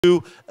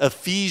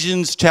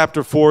Ephesians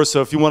chapter 4.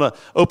 So if you want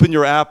to open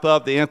your app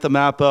up, the Anthem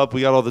app up,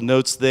 we got all the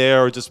notes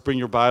there, or just bring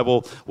your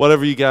Bible,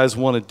 whatever you guys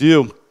want to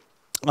do.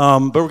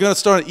 But we're going to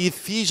start at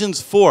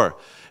Ephesians 4.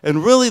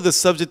 And really the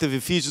subject of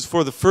Ephesians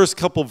 4, the first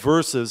couple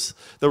verses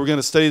that we're going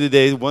to study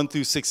today, 1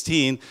 through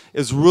 16,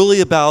 is really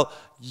about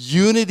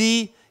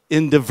unity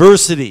in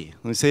diversity.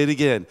 Let me say it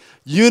again.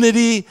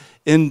 Unity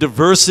in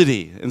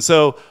diversity. And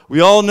so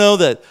we all know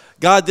that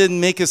God didn't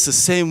make us the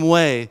same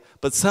way,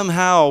 but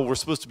somehow we're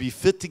supposed to be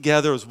fit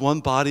together as one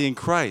body in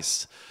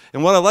Christ.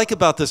 And what I like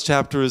about this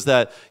chapter is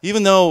that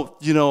even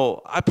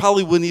though, I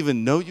probably wouldn't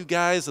even know you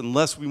guys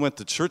unless we went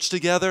to church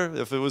together,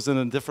 if it was in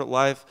a different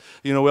life.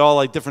 We all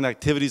like different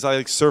activities. I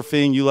like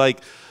surfing, you like,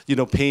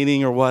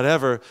 painting or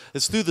whatever.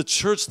 It's through the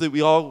church that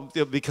we all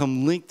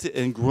become linked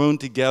and grown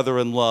together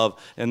in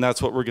love, and that's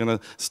what we're going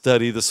to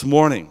study this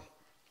morning.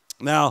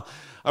 Now,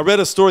 I read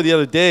a story the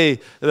other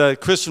day that a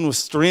Christian was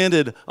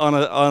stranded on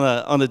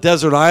a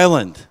desert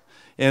island.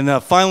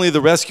 And finally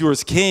the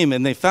rescuers came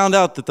and they found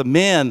out that the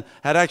man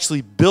had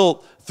actually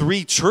built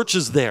 3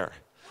 churches there.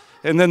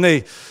 And then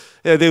they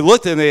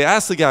looked and they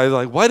asked the guy,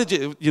 like, why'd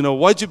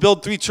you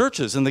build 3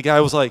 churches? And the guy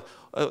was like,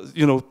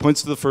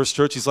 points to the first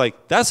church. He's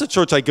like, that's the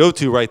church I go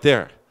to right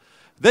there.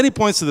 Then he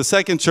points to the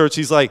second church.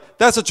 He's like,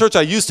 that's the church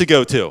I used to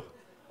go to.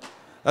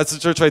 That's the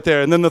church right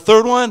there. And then the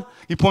third one,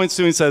 he points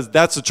to and says,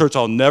 that's the church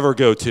I'll never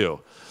go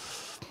to.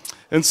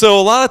 And so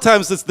a lot of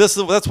times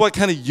that's what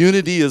kind of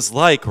unity is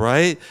like,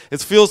 right?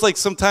 It feels like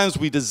sometimes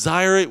we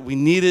desire it, we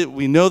need it,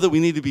 we know that we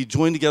need to be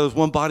joined together as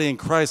one body in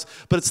Christ,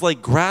 but it's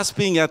like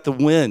grasping at the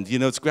wind,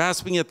 it's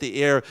grasping at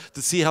the air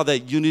to see how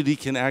that unity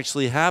can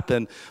actually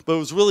happen. But it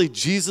was really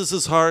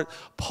Jesus' heart,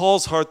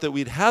 Paul's heart, that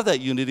we'd have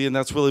that unity, and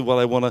that's really what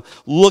I want to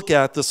look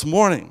at this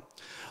morning.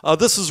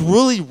 This is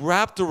really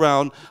wrapped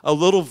around a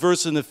little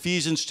verse in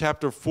Ephesians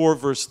chapter 4,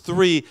 verse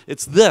 3.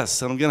 It's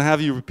this, and I'm going to have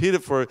you repeat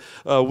it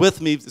with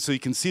me so you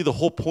can see the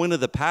whole point of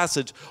the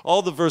passage.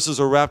 All the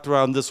verses are wrapped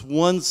around this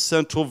one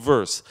central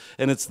verse,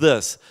 and it's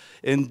this: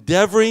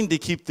 endeavoring to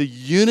keep the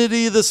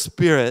unity of the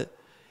Spirit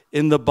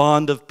in the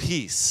bond of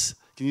peace.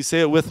 Can you say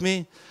it with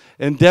me?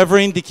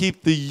 Endeavoring to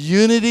keep the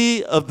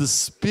unity of the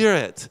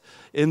Spirit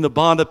in the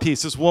bond of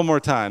peace. Just one more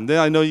time. Then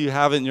I know you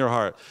have it in your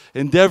heart.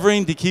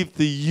 Endeavoring to keep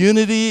the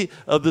unity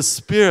of the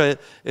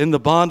Spirit in the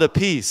bond of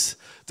peace.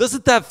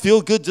 Doesn't that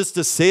feel good just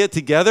to say it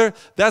together?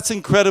 That's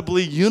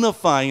incredibly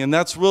unifying, and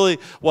that's really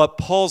what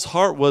Paul's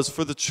heart was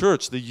for the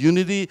church, the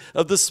unity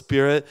of the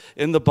Spirit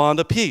in the bond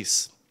of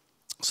peace.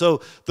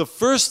 So the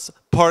first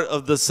part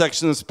of the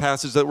section of this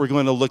passage that we're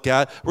going to look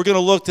at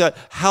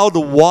how to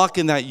walk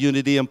in that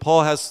unity, and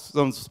Paul has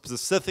some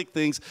specific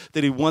things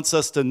that he wants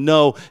us to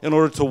know in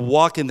order to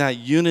walk in that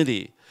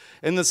unity.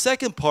 And the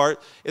second part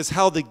is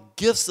how the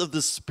gifts of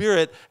the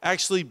Spirit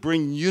actually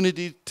bring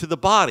unity to the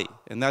body.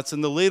 And that's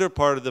in the later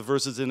part of the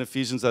verses in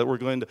Ephesians that we're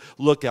going to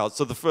look at.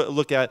 So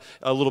look at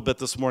a little bit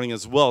this morning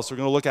as well. So we're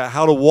going to look at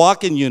how to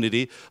walk in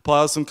unity.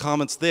 Paul has some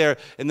comments there.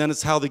 And then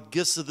it's how the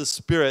gifts of the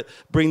Spirit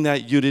bring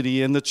that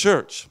unity in the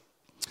church.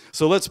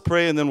 So let's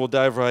pray and then we'll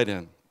dive right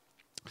in.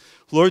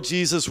 Lord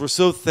Jesus, we're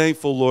so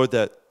thankful, Lord,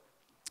 that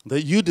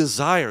you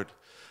desired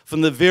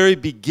from the very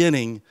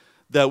beginning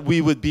that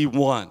we would be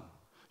one.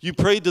 You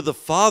prayed to the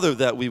Father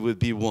that we would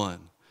be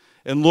one.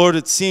 And Lord,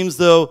 it seems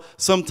though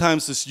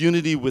sometimes this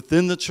unity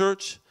within the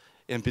church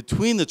and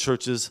between the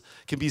churches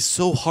can be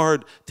so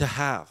hard to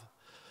have.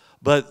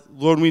 But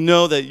Lord, we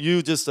know that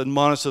you just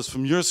admonished us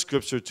from your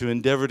scripture to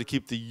endeavor to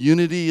keep the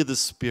unity of the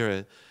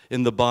Spirit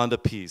in the bond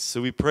of peace.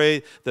 So we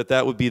pray that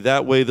that would be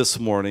that way this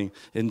morning.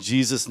 In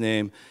Jesus'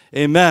 name,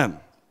 amen.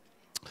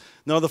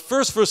 Now, the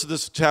first verse of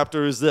this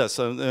chapter is this.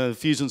 In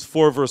Ephesians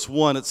 4, verse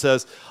 1, it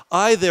says,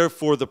 I,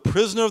 therefore, the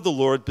prisoner of the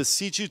Lord,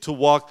 beseech you to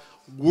walk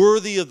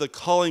worthy of the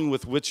calling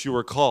with which you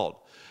are called.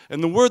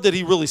 And the word that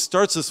he really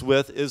starts us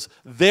with is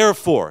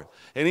therefore.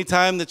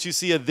 Anytime that you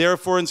see a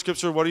therefore in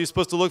Scripture, what are you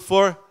supposed to look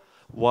for?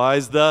 Why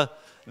is the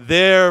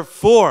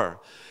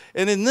therefore?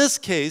 And in this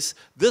case,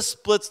 this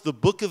splits the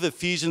book of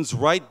Ephesians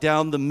right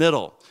down the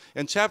middle.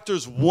 In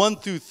chapters 1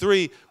 through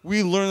 3,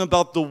 we learn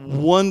about the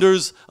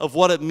wonders of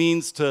what it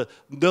means to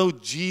know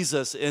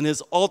Jesus and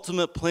his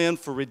ultimate plan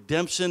for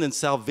redemption and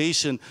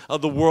salvation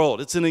of the world.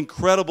 It's an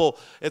incredible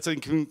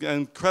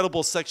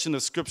section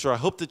of Scripture. I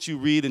hope that you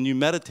read and you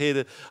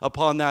meditate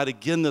upon that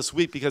again this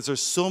week, because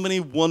there's so many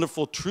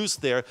wonderful truths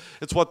there.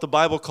 It's what the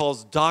Bible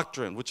calls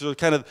doctrine, which are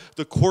kind of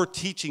the core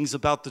teachings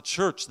about the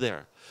church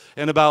there,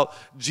 and about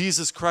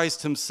Jesus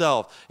Christ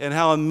himself and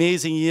how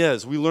amazing he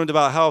is. We learned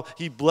about how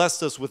he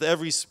blessed us with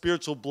every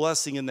spiritual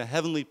blessing in the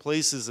heavenly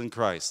places in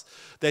Christ,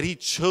 that he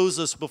chose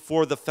us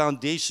before the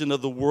foundation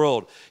of the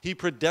world. He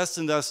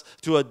predestined us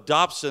to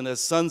adoption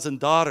as sons and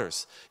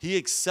daughters. He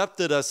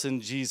accepted us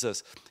in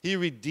Jesus. He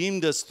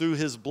redeemed us through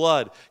his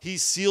blood. He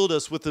sealed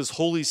us with his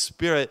Holy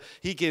Spirit.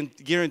 He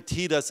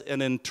guaranteed us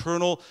an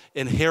eternal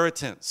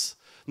inheritance.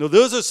 Now,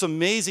 those are some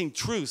amazing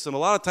truths, and a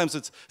lot of times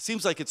it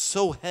seems like it's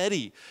so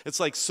heady.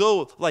 It's like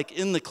so like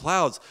in the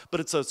clouds,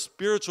 but it's a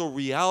spiritual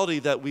reality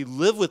that we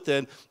live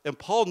within, and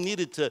Paul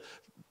needed to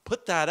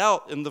put that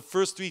out in the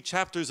first 3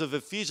 chapters of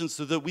Ephesians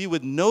so that we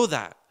would know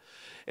that.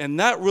 And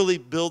that really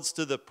builds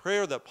to the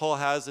prayer that Paul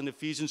has in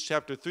Ephesians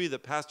chapter 3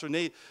 that Pastor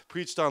Nate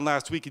preached on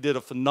last week. He did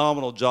a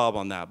phenomenal job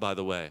on that, by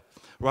the way,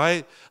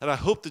 right? And I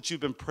hope that you've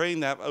been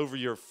praying that over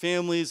your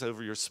families,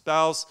 over your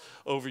spouse,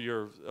 over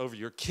your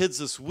kids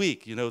this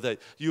week, that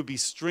you would be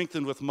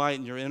strengthened with might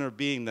in your inner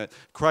being, that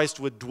Christ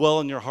would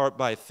dwell in your heart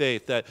by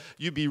faith, that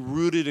you'd be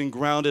rooted and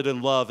grounded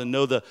in love and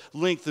know the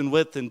length and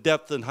width and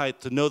depth and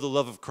height, to know the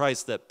love of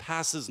Christ that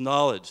passes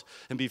knowledge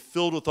and be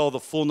filled with all the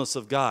fullness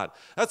of God.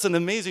 That's an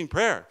amazing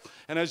prayer.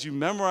 And as you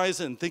memorize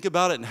it and think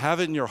about it and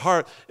have it in your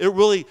heart, it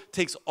really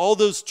takes all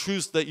those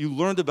truths that you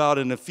learned about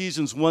in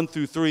Ephesians 1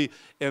 through 3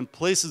 and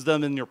places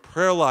them in your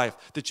prayer life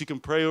that you can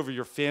pray over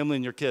your family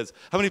and your kids.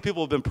 How many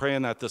people have been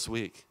praying that this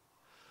week?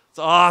 It's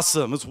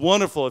awesome. It's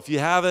wonderful. If you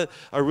haven't,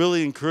 I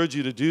really encourage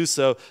you to do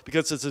so,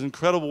 because it's an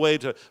incredible way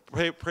to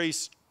pray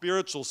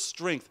spiritual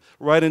strength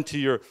right into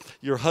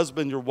your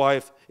husband, your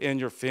wife, and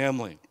your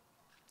family.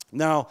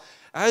 Now,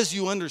 as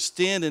you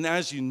understand and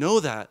as you know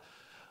that,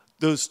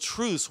 those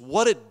truths,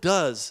 what it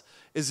does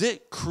is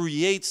it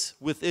creates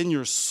within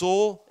your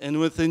soul and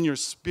within your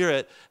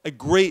spirit a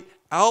great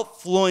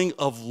outflowing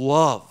of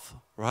love,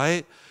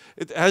 right?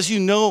 As you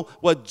know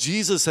what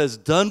Jesus has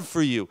done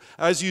for you,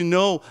 as you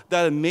know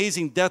that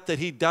amazing death that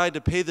he died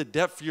to pay the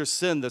debt for your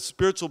sin, the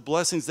spiritual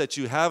blessings that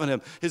you have in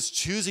him, his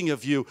choosing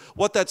of you,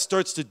 what that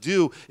starts to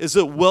do is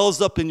it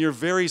wells up in your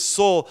very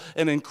soul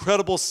an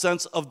incredible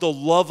sense of the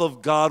love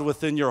of God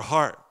within your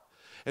heart.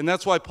 And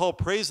that's why Paul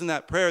prays in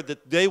that prayer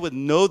that they would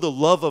know the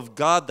love of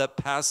God that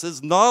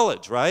passes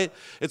knowledge, right?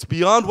 It's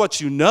beyond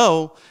what you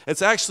know.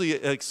 It's actually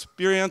an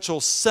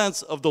experiential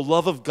sense of the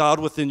love of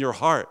God within your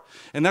heart.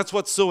 And that's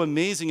what's so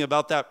amazing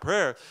about that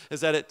prayer,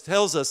 is that it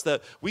tells us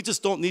that we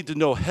just don't need to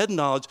know head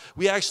knowledge.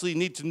 We actually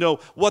need to know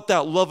what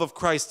that love of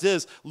Christ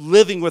is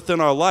living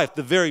within our life,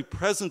 the very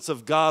presence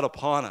of God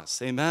upon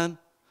us. Amen?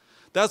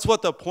 That's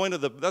what the point of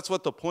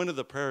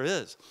the prayer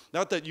is.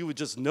 Not that you would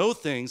just know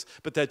things,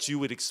 but that you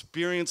would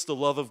experience the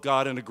love of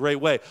God in a great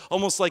way.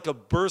 Almost like a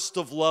burst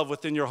of love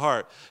within your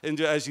heart.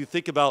 And as you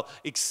think about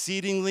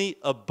exceedingly,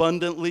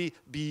 abundantly,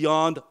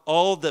 beyond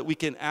all that we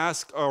can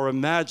ask or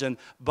imagine,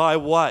 by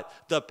what?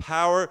 The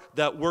power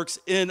that works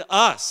in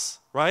us.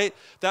 Right?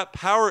 That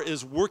power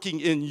is working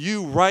in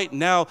you right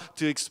now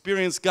to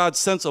experience God's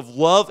sense of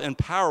love and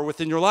power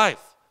within your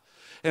life.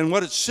 And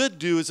what it should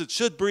do is it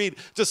should breed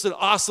just an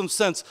awesome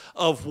sense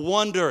of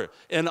wonder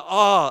and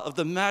awe of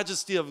the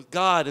majesty of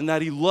God, and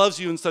that he loves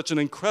you in such an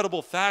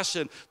incredible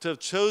fashion to have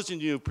chosen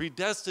you,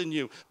 predestined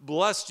you,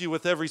 blessed you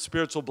with every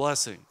spiritual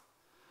blessing.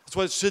 That's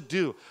what it should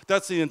do.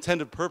 That's the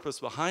intended purpose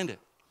behind it.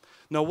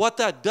 Now, what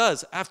that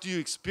does after you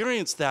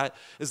experience that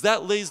is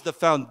that lays the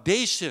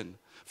foundation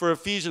for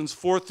Ephesians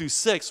 4 through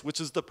 6, which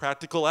is the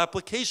practical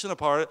application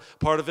part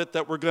of it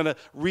that we're going to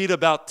read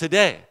about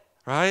today,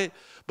 right?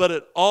 But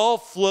it all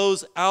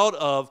flows out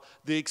of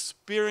the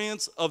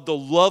experience of the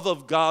love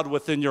of God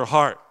within your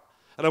heart.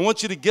 And I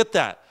want you to get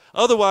that.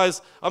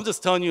 Otherwise, I'm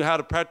just telling you how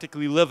to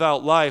practically live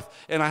out life,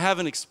 and I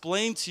haven't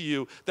explained to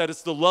you that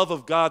it's the love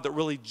of God that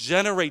really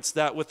generates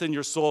that within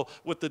your soul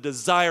with the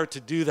desire to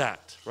do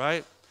that,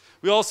 right?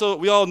 We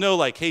all know,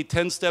 like, hey,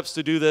 10 steps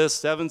to do this,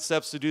 7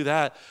 steps to do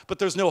that, but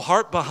there's no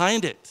heart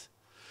behind it.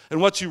 And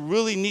what you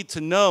really need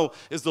to know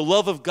is the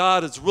love of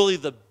God is really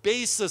the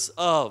basis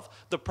of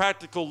the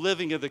practical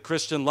living of the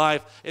Christian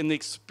life, and the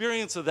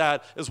experience of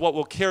that is what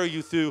will carry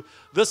you through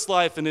this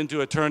life and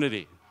into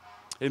eternity.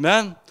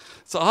 Amen?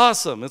 It's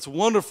awesome. It's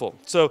wonderful.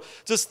 So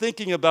just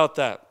thinking about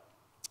that.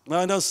 Now,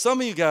 I know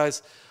some of you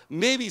guys,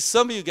 maybe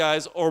some of you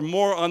guys are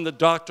more on the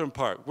doctrine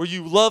part, where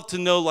you love to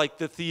know, like,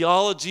 the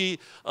theology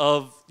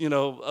of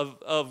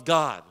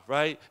God,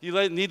 right?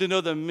 You need to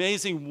know the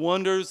amazing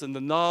wonders and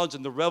the knowledge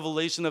and the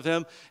revelation of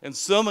him. And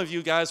some of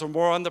you guys are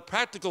more on the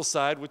practical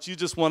side, which you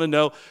just want to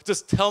know,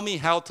 just tell me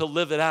how to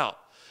live it out.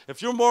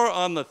 If you're more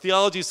on the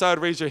theology side,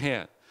 raise your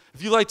hand.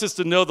 If you like just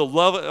to know the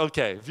love,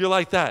 okay, if you're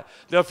like that.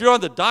 Now, if you're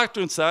on the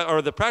doctrine side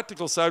or the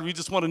practical side, you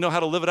just want to know how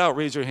to live it out,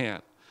 raise your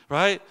hand,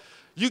 right?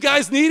 You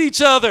guys need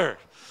each other.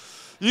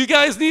 You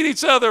guys need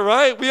each other,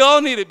 right? We all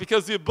need it,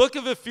 because the book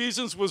of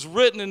Ephesians was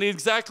written in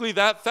exactly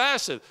that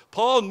fashion.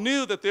 Paul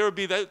knew that there would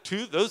be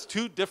those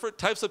two different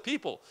types of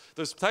people.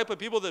 There's the type of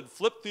people that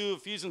flip through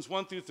Ephesians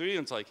 1 through 3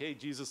 and it's like, hey,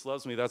 Jesus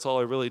loves me. That's all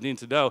I really need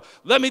to know.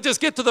 Let me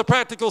just get to the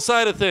practical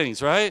side of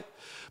things, right?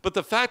 But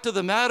the fact of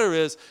the matter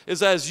is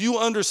as you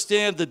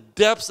understand the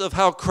depths of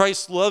how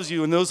Christ loves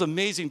you and those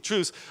amazing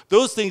truths,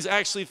 those things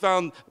actually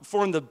form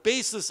the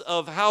basis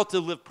of how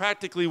to live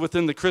practically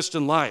within the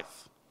Christian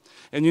life.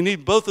 And you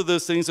need both of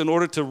those things in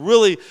order to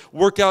really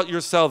work out your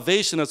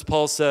salvation, as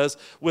Paul says,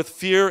 with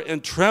fear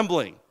and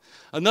trembling.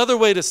 Another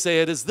way to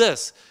say it is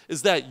this,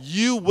 is that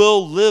you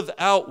will live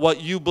out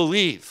what you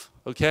believe,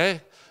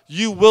 okay?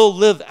 You will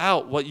live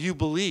out what you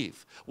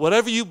believe.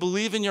 Whatever you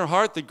believe in your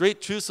heart, the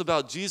great truths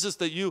about Jesus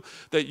that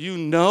you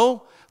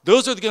know,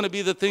 those are going to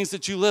be the things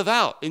that you live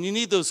out. And you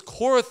need those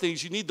core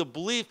things. You need the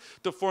belief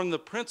to form the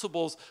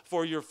principles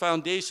for your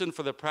foundation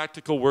for the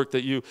practical work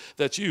that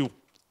you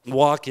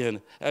walk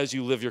in as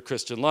you live your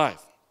Christian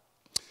life.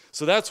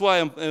 So that's why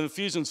in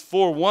Ephesians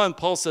 4:1,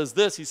 Paul says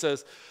this. He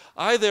says,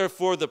 I,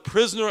 therefore, the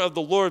prisoner of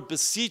the Lord,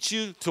 beseech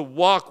you to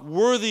walk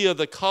worthy of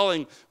the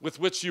calling with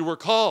which you were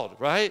called,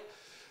 right?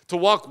 To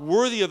walk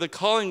worthy of the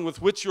calling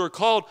with which you are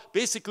called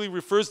basically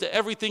refers to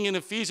everything in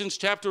Ephesians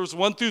chapters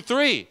 1 through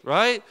 3,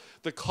 right?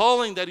 The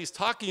calling that he's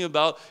talking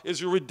about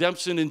is your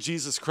redemption in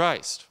Jesus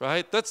Christ,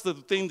 right? That's the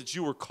thing that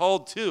you were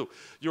called to.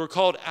 You were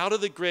called out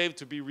of the grave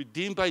to be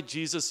redeemed by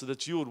Jesus so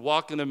that you would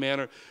walk in a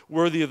manner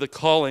worthy of the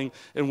calling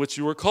in which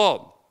you were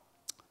called.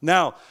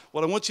 Now,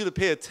 what I want you to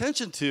pay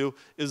attention to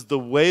is the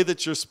way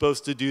that you're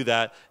supposed to do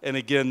that. And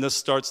again, this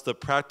starts the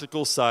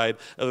practical side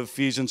of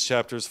Ephesians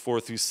chapters 4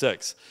 through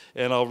 6.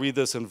 And I'll read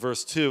this in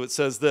verse 2. It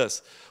says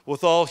this,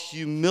 with all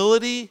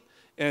humility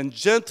and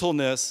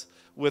gentleness,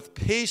 with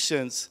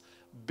patience,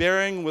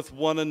 bearing with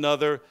one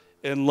another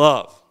in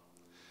love.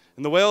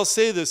 And the way I'll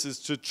say this is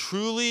to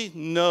truly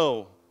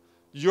know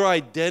your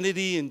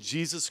identity in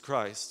Jesus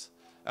Christ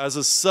as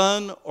a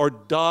son or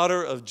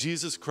daughter of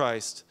Jesus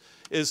Christ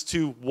is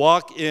to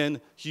walk in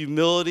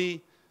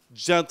humility,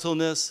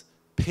 gentleness,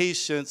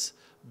 patience,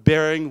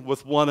 bearing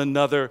with one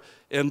another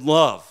in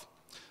love.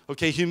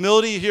 Okay,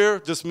 humility here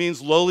just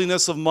means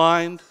lowliness of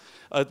mind.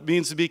 It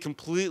means to be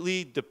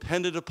completely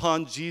dependent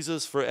upon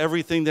Jesus for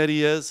everything that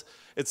he is.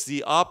 It's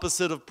the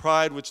opposite of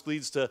pride, which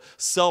leads to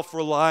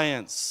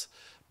self-reliance,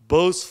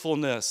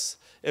 boastfulness,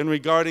 and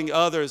regarding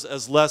others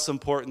as less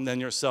important than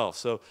yourself.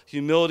 So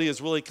humility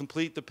is really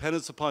complete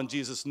dependence upon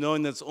Jesus,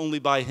 knowing that it's only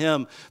by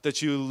him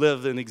that you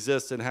live and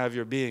exist and have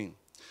your being.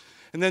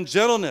 And then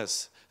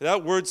gentleness.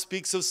 That word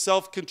speaks of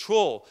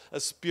self-control, a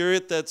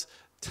spirit that's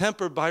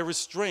tempered by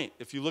restraint.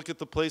 If you look at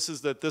the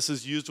places that this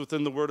is used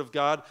within the Word of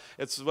God,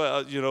 it's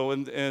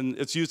and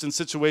it's used in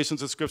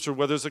situations of Scripture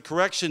where there's a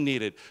correction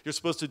needed. You're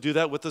supposed to do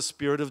that with a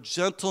spirit of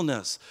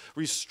gentleness,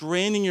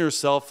 restraining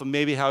yourself from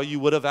maybe how you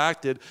would have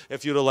acted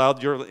if you'd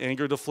allowed your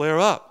anger to flare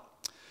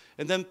up.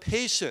 And then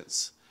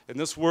patience. And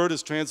this word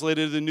is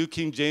translated in the New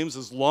King James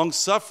as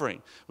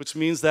long-suffering, which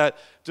means that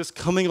just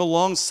coming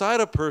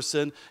alongside a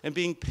person and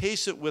being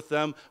patient with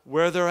them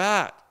where they're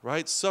at,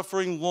 right?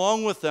 Suffering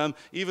long with them,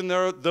 even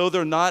though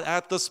they're not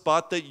at the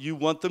spot that you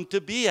want them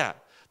to be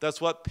at. That's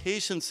what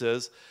patience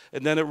is.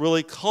 And then it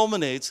really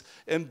culminates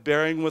in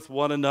bearing with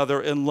one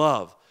another in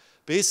love.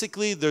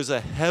 Basically, there's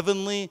a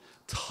heavenly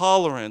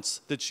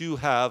tolerance that you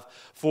have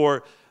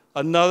for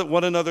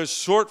one another's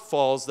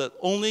shortfalls that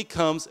only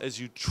comes as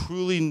you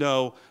truly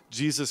know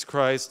Jesus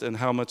Christ and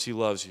how much he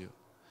loves you.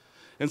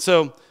 And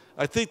so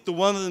I think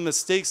one of the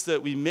mistakes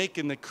that we make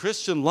in the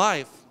Christian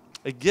life,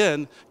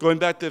 again, going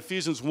back to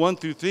Ephesians 1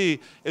 through 3,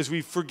 is we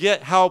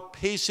forget how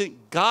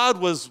patient God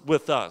was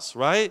with us,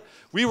 right?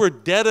 We were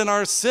dead in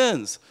our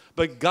sins,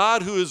 but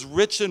God, who is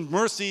rich in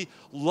mercy,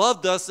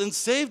 loved us and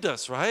saved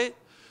us, right?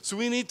 So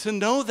we need to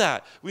know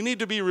that. We need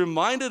to be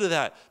reminded of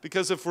that,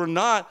 because if we're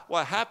not,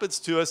 what happens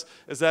to us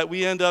is that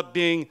we end up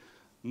being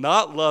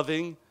not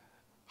loving,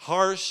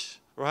 harsh,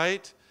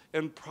 right,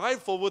 and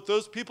prideful with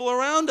those people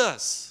around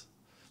us.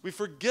 We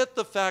forget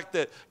the fact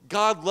that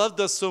God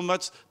loved us so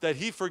much that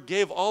he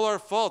forgave all our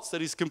faults,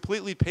 that he's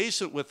completely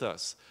patient with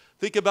us.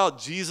 Think about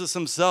Jesus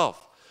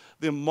himself,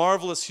 the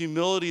marvelous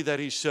humility that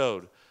he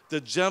showed, the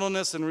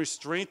gentleness and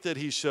restraint that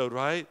he showed,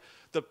 right?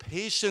 The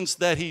patience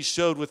that he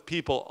showed with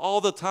people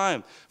all the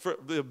time, for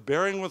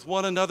bearing with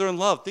one another in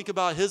love. Think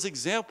about his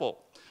example,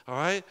 all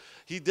right?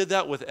 He did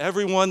that with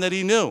everyone that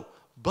he knew.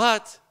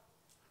 But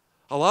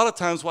a lot of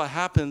times what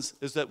happens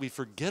is that we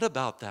forget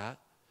about that,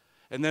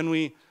 and then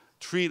we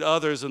treat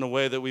others in a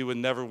way that we would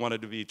never want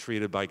to be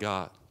treated by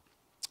God.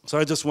 So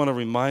I just want to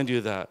remind you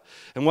of that.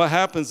 And what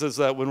happens is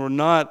that when we're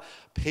not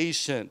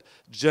patient,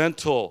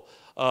 gentle,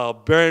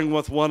 bearing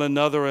with one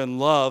another in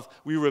love,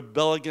 we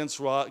rebel against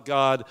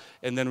God,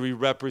 and then we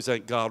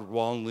represent God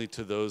wrongly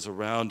to those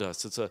around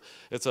us.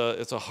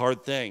 It's a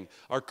hard thing.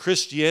 Our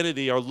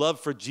Christianity, our love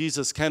for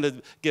Jesus kind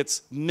of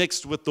gets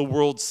mixed with the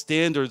world's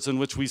standards, in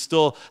which we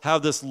still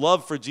have this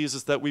love for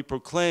Jesus that we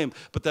proclaim,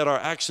 but that our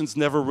actions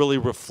never really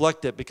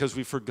reflect it, because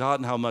we've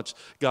forgotten how much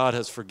God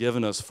has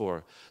forgiven us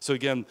for. So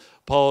again,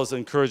 Paul is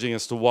encouraging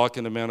us to walk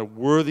in a manner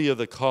worthy of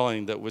the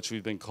calling that which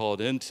we've been called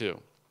into.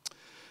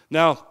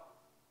 Now,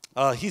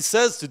 he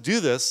says to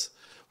do this,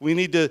 we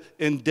need to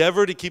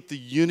endeavor to keep the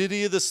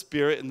unity of the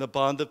Spirit in the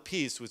bond of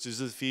peace, which is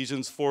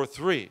Ephesians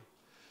 4:3.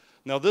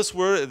 Now this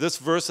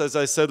verse, as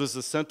I said, was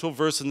the central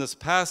verse in this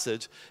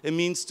passage. It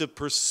means to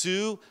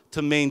pursue,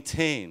 to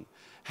maintain.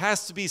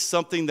 Has to be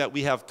something that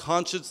we have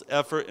conscious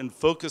effort and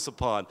focus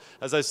upon.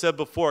 As I said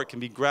before, it can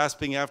be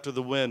grasping after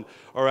the wind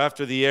or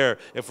after the air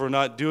if we're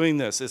not doing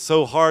this. It's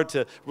so hard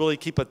to really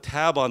keep a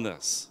tab on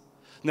this.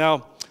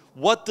 Now,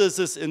 what does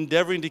this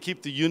endeavoring to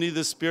keep the unity of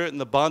the Spirit and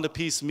the bond of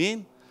peace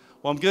mean?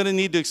 Well, I'm going to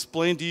need to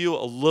explain to you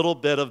a little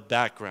bit of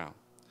background.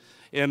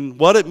 And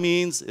what it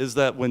means is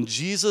that when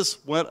Jesus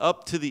went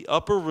up to the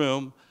upper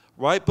room,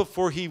 right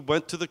before he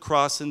went to the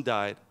cross and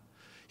died,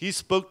 he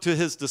spoke to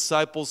his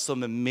disciples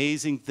some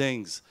amazing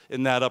things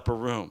in that upper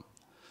room.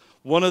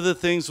 One of the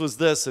things was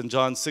this in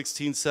John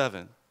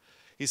 16:7.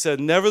 He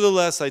said,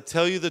 "Nevertheless, I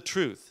tell you the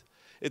truth.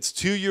 It's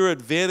to your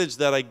advantage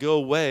that I go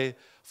away,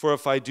 For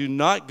if I do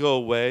not go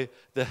away,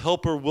 the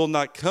Helper will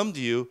not come to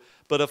you,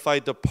 but if I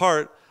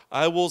depart,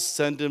 I will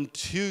send him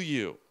to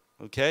you.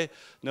 Okay?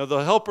 Now,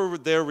 the Helper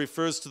there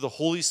refers to the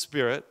Holy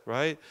Spirit,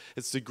 right?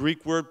 It's the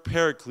Greek word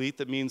paraclete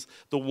that means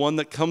the one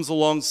that comes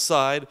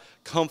alongside,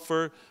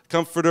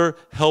 comforter,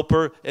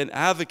 helper, and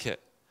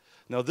advocate.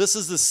 Now, this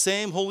is the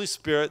same Holy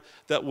Spirit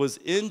that was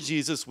in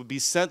Jesus, would be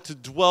sent to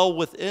dwell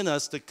within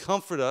us, to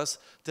comfort us,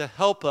 to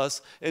help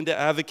us, and to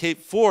advocate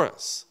for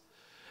us.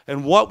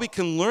 And what we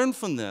can learn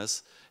from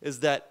this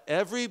is that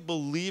every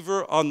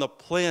believer on the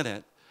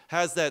planet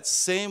has that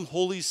same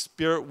Holy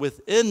Spirit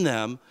within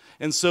them,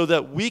 and so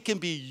that we can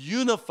be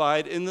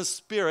unified in the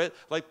Spirit,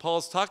 like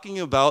Paul's talking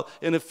about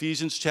in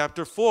Ephesians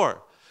chapter 4.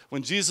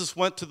 When Jesus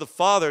went to the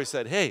Father, he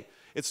said, hey,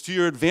 it's to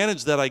your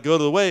advantage that I go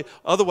to the way,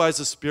 otherwise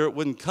the Spirit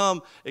wouldn't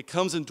come.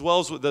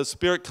 The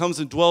Spirit comes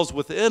and dwells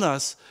within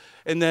us,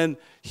 and then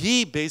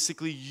he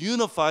basically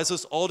unifies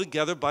us all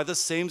together by the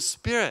same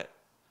Spirit.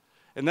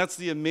 And that's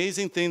the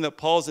amazing thing that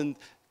Paul's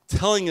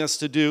telling us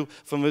to do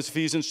from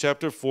Ephesians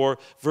chapter 4,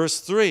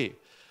 verse 3.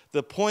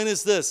 The point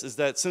is this, is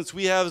that since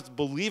we have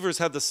believers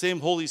have the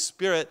same Holy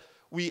Spirit,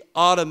 we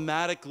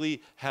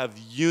automatically have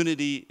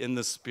unity in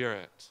the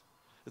Spirit.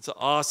 It's an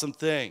awesome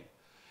thing.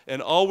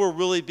 And all we're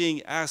really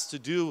being asked to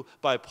do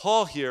by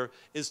Paul here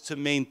is to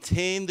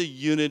maintain the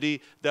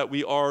unity that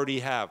we already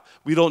have.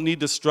 We don't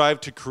need to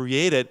strive to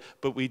create it,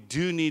 but we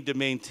do need to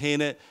maintain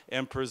it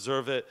and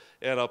preserve it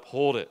and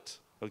uphold it.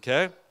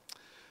 Okay?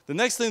 The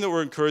next thing that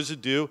we're encouraged to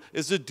do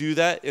is to do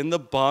that in the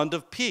bond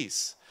of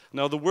peace.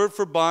 Now, the word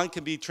for bond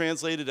can be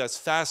translated as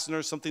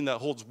fastener, something that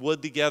holds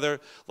wood together,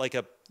 like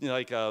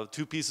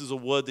two pieces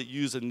of wood that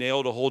use a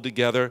nail to hold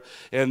together.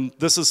 And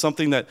this is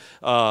something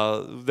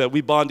that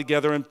we bond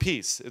together in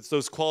peace. It's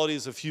those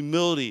qualities of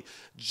humility,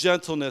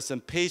 gentleness,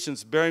 and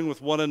patience, bearing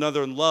with one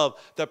another in love,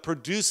 that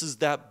produces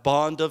that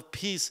bond of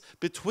peace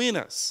between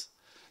us.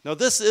 Now,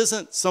 this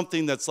isn't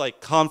something that's like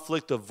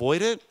conflict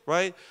avoidant,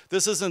 right?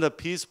 This isn't a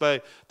peace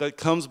that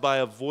comes by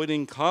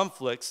avoiding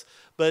conflicts,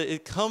 but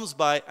it comes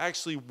by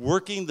actually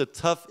working the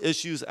tough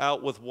issues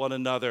out with one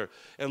another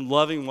and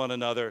loving one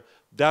another.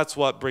 That's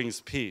what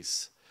brings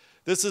peace.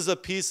 This is a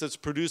peace that's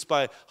produced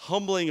by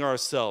humbling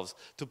ourselves,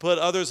 to put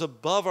others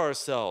above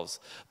ourselves,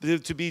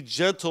 to be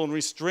gentle and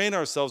restrain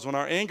ourselves when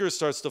our anger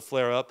starts to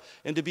flare up,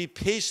 and to be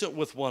patient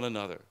with one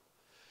another.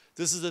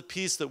 This is a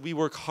peace that we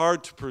work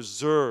hard to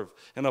preserve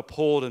and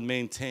uphold and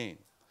maintain.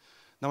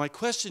 Now, my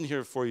question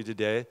here for you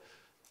today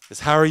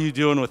is, how are you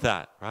doing with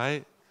that,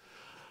 right?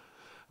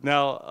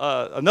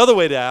 Now, another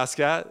way to ask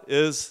that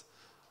is,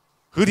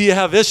 who do you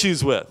have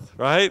issues with,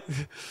 right?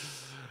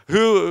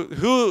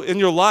 Who in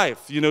your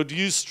life, do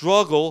you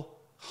struggle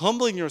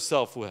humbling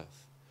yourself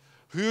with?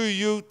 Who are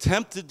you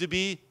tempted to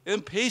be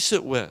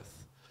impatient with?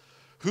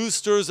 Who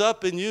stirs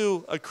up in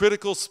you a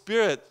critical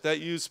spirit that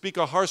you speak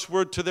a harsh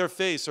word to their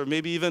face or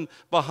maybe even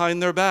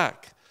behind their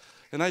back?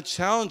 And I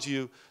challenge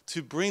you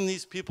to bring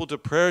these people to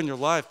prayer in your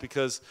life,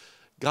 because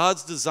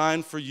God's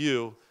design for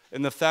you,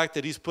 and the fact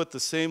that he's put the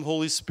same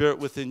Holy Spirit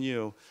within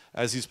you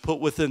as he's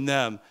put within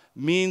them,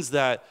 means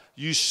that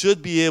you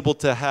should be able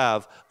to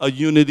have a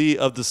unity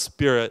of the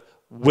Spirit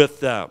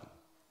with them.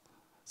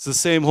 It's the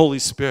same Holy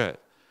Spirit.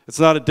 It's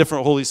not a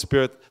different Holy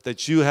Spirit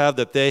that you have,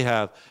 that they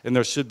have, and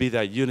there should be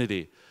that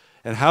unity.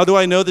 And how do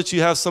I know that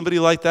you have somebody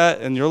like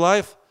that in your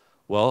life?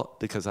 Well,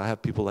 because I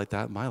have people like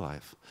that in my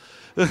life.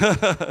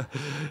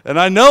 And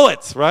I know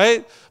it,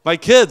 right? My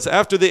kids,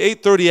 after the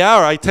 8:30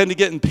 hour, I tend to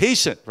get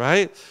impatient,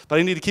 right? But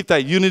I need to keep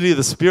that unity of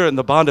the Spirit and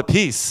the bond of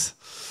peace,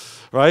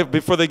 right,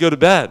 before they go to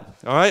bed,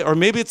 all right? Or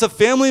maybe it's a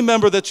family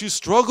member that you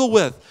struggle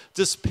with,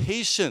 just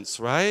patience,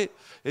 right?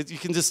 You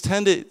can just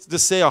tend to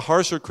just say a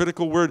harsh or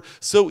critical word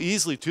so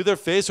easily to their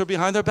face or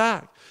behind their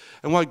back.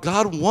 And what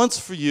God wants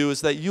for you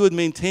is that you would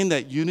maintain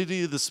that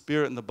unity of the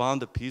Spirit and the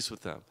bond of peace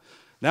with them.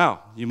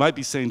 Now, you might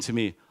be saying to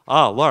me,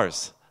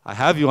 Lars, I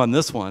have you on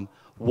this one.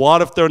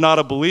 What if they're not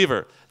a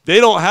believer? They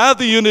don't have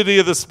the unity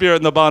of the Spirit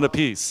and the bond of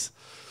peace.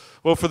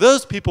 Well, for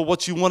those people,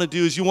 what you want to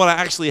do is you want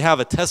to actually have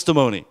a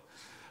testimony,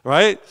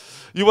 right?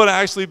 You want to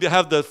actually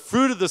have the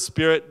fruit of the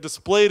Spirit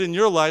displayed in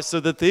your life so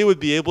that they would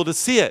be able to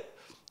see it.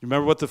 You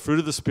remember what the fruit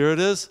of the Spirit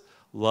is?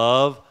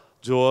 Love,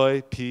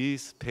 joy,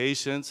 peace,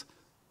 patience,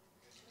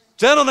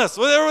 gentleness.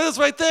 Well, there it is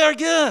right there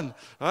again,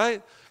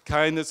 right?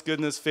 Kindness,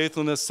 goodness,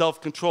 faithfulness,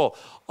 self-control.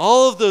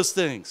 All of those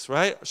things,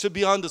 right, should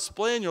be on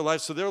display in your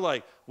life, so they're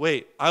like,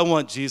 wait, I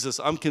want Jesus.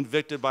 I'm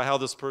convicted by how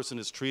this person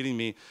is treating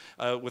me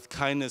with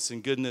kindness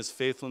and goodness,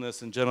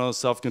 faithfulness and gentleness,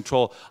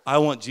 self-control. I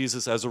want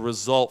Jesus as a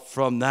result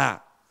from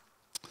that.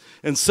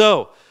 And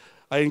so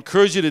I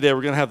encourage you today,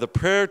 we're going to have the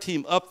prayer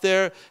team up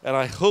there, and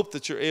I hope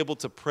that you're able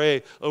to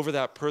pray over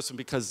that person,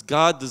 because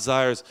God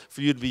desires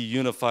for you to be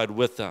unified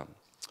with them.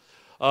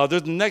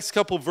 There's the next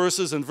couple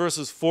verses, in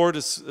verses 4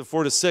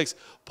 to 6,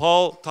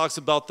 Paul talks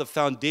about the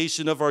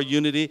foundation of our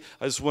unity.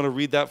 I just want to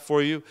read that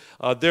for you.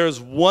 There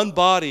is one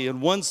body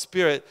and one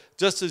Spirit,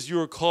 just as you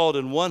were called,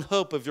 in one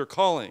hope of your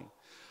calling.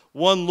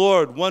 One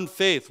Lord, one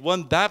faith,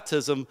 one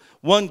baptism,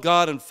 one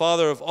God and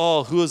Father of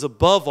all, who is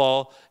above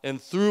all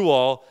and through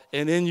all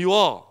and in you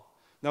all.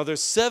 Now,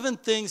 there's 7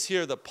 things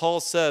here that Paul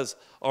says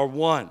are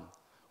one.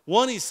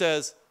 One, he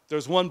says,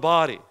 there's one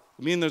body.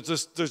 I mean,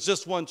 there's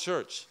just one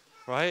church,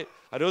 right?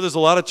 I know there's a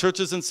lot of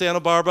churches in Santa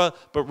Barbara,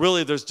 but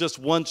really there's just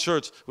one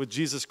church with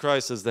Jesus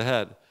Christ as the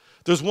head.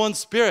 There's one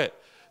Spirit.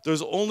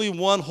 There's only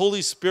one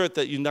Holy Spirit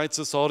that unites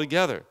us all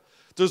together.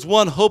 There's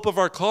one hope of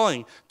our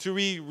calling, to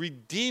be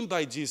redeemed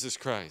by Jesus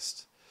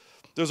Christ.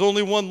 There's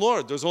only one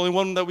Lord. There's only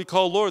one that we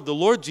call Lord, the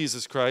Lord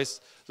Jesus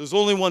Christ. There's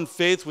only one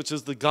faith, which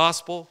is the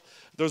gospel.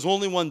 There's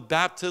only one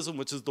baptism,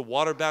 which is the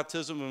water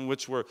baptism, in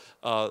which we're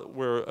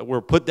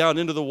put down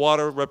into the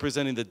water,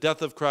 representing the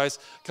death of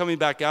Christ, coming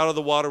back out of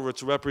the water,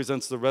 which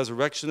represents the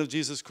resurrection of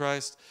Jesus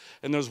Christ.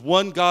 And there's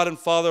one God and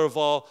Father of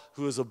all,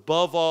 who is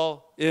above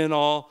all,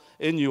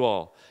 in you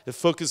all. It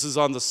focuses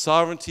on the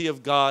sovereignty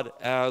of God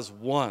as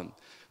one.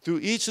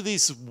 Through each of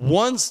these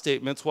one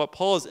statements, what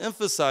Paul is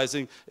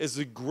emphasizing is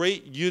the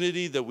great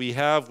unity that we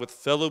have with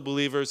fellow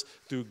believers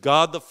through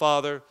God the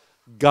Father,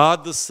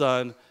 God the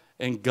Son,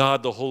 and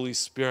God the Holy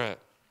Spirit.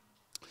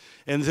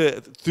 And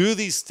through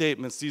these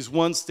statements, these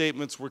one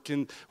statements,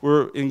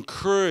 we're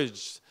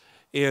encouraged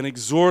and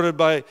exhorted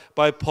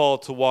by Paul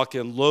to walk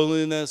in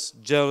lowliness,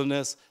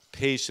 gentleness,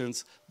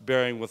 patience,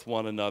 bearing with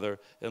one another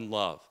in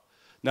love.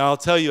 Now, I'll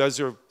tell you, as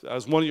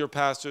one of your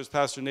pastors,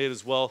 Pastor Nate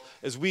as well,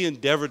 as we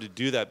endeavor to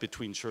do that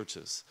between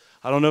churches.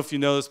 I don't know if you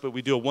know this, but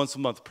we do a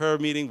once-a-month prayer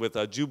meeting with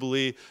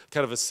Jubilee,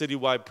 kind of a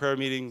citywide prayer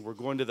meeting. We're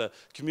going to the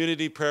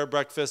community prayer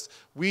breakfast.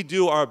 We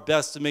do our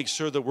best to make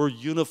sure that we're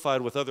unified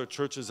with other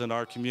churches in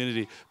our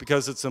community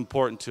because it's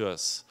important to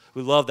us.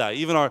 We love that.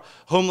 Even our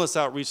homeless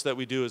outreach that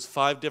we do is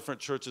 5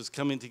 different churches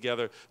coming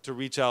together to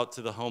reach out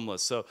to the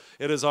homeless. So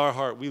it is our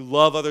heart. We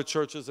love other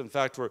churches. In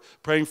fact, we're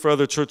praying for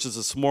other churches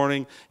this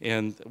morning,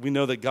 and we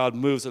know that God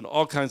moves in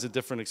all kinds of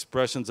different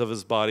expressions of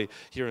his body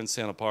here in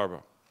Santa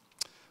Barbara.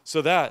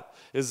 So that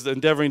is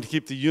endeavoring to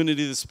keep the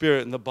unity of the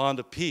Spirit and the bond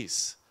of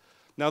peace.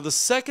 Now, the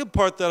second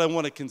part that I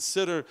want to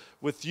consider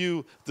with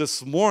you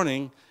this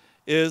morning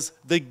is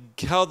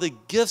how the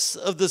gifts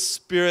of the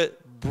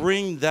Spirit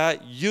bring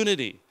that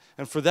unity.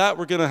 And for that,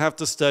 we're going to have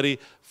to study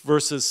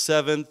verses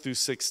 7 through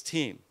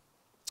 16.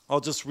 I'll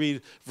just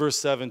read verse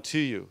 7 to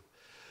you.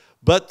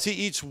 But to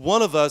each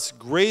one of us,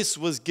 grace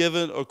was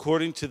given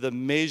according to the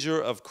measure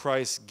of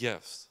Christ's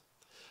gifts.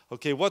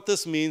 Okay, what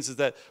this means is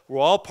that we're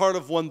all part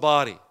of one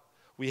body.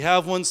 We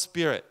have one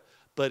Spirit.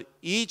 But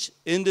each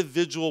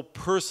individual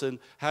person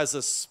has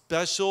a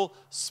special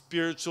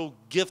spiritual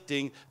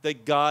gifting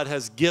that God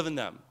has given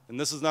them. And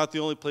this is not the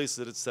only place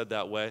that it's said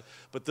that way,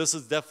 but this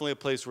is definitely a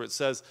place where it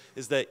says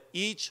is that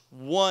each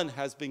one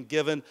has been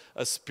given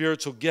a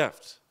spiritual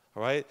gift,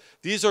 all right?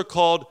 These are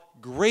called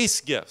grace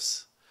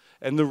gifts.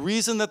 And the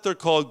reason that they're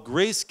called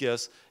grace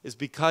gifts is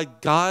because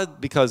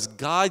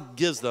God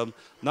gives them,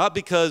 not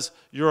because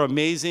you're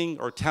amazing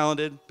or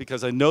talented,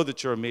 because I know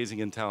that you're amazing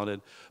and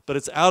talented, but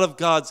it's out of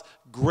God's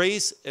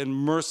grace and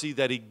mercy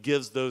that he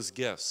gives those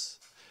gifts.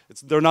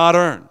 They're not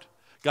earned.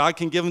 God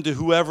can give them to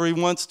whoever he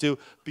wants to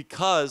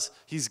because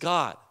he's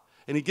God.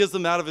 And he gives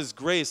them out of his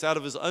grace, out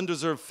of his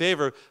undeserved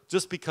favor,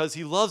 just because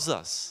he loves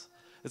us.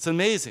 It's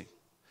amazing.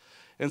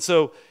 And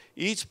so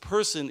each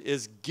person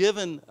is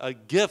given a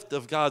gift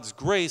of God's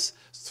grace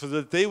so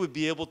that they would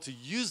be able to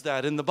use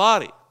that in the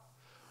body.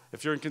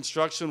 If you're in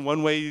construction,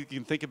 one way you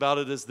can think about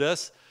it is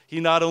this. He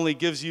not only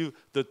gives you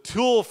the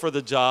tool for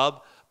the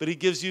job, but he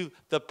gives you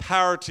the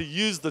power to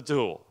use the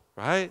tool,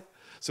 right?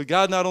 So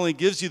God not only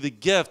gives you the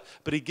gift,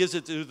 but he gives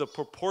it to the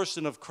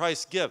proportion of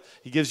Christ's gift.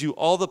 He gives you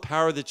all the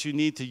power that you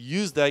need to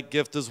use that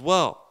gift as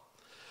well.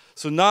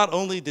 So not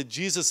only did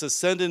Jesus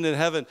ascend into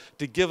heaven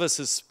to give us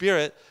his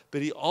Spirit,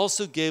 but he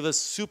also gave us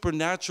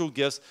supernatural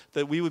gifts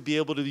that we would be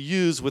able to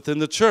use within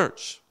the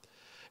church.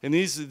 And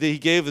he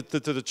gave it to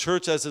the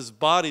church as his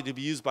body to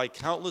be used by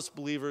countless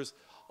believers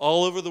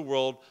all over the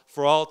world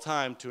for all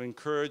time to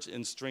encourage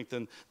and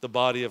strengthen the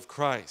body of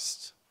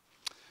Christ.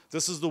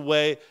 This is the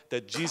way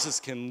that Jesus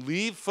can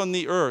leave from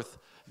the earth,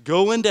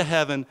 go into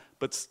heaven,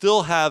 but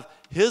still have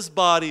his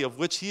body, of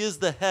which he is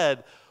the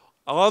head,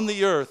 on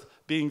the earth,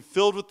 being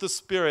filled with the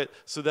Spirit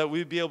so that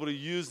we'd be able to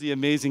use the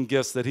amazing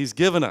gifts that he's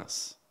given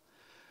us.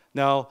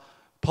 Now,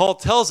 Paul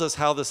tells us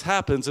how this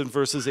happens in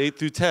verses 8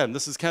 through 10.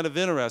 This is kind of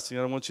interesting.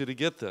 I want you to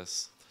get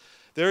this.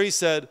 There he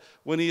said,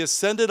 when he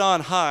ascended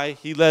on high,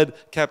 he led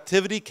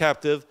captivity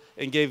captive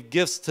and gave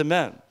gifts to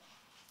men.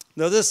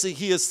 Now this,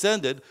 he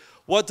ascended.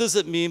 What does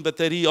it mean but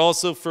that he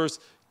also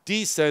first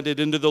descended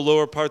into the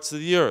lower parts of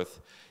the earth?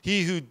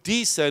 He who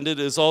descended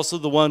is also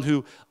the one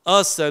who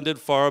ascended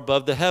far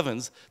above the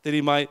heavens, that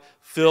he might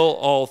fill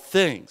all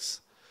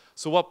things.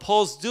 So what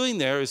Paul's doing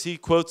there is he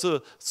quotes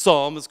a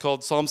psalm, it's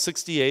called Psalm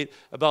 68,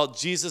 about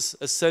Jesus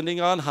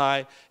ascending on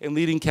high and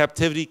leading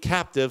captivity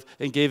captive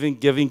and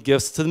giving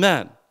gifts to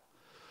men.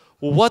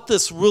 Well, what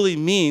this really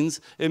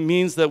means, it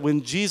means that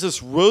when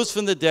Jesus rose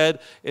from the dead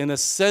and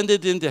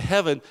ascended into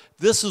heaven,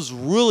 this is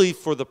really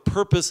for the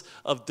purpose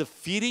of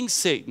defeating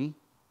Satan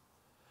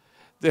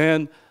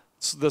and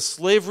the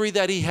slavery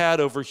that he had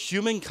over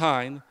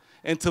humankind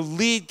and to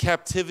lead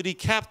captivity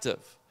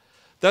captive.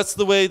 That's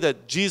the way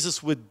that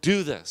Jesus would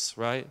do this,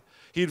 right?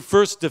 He'd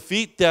first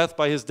defeat death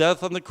by his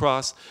death on the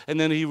cross, and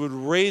then he would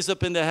raise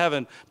up into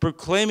heaven,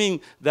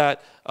 proclaiming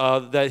that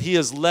he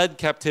has led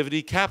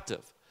captivity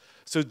captive.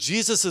 So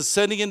Jesus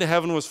ascending into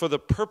heaven was for the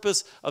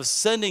purpose of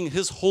sending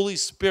his Holy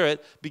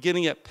Spirit,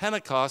 beginning at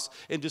Pentecost,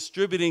 and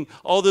distributing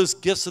all those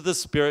gifts of the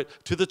Spirit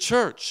to the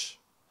church.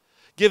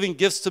 Giving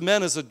gifts to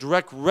men is a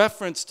direct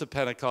reference to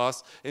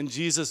Pentecost, and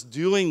Jesus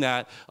doing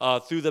that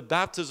through the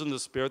baptism of the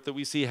Spirit that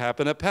we see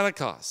happen at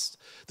Pentecost.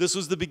 This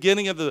was the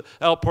beginning of the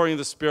outpouring of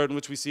the Spirit, in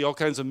which we see all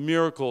kinds of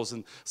miracles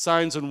and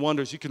signs and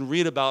wonders you can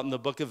read about in the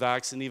book of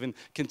Acts and even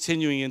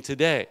continuing in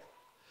today.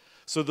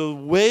 So the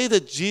way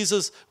that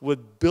Jesus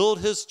would build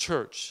his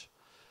church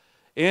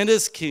and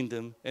his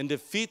kingdom and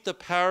defeat the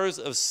powers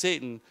of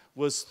Satan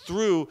was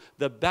through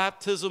the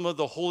baptism of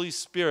the Holy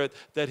Spirit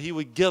that he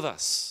would give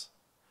us.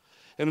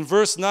 And in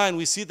verse 9,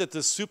 we see that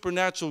the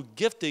supernatural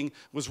gifting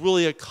was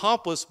really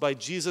accomplished by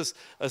Jesus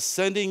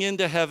ascending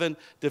into heaven,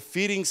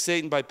 defeating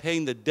Satan by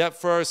paying the debt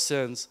for our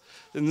sins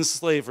in the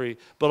slavery,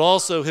 but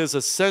also his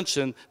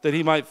ascension that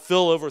he might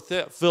fill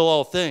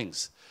all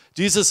things.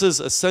 Jesus'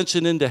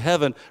 ascension into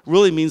heaven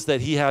really means that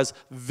he has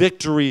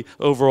victory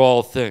over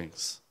all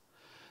things.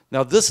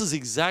 Now, this is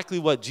exactly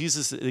what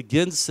Jesus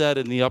again said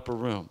in the upper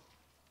room.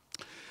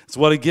 It's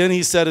what again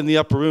he said in the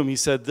upper room. He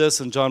said this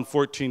in John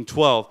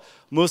 14:12.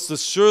 Most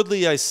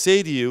assuredly I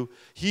say to you,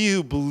 he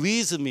who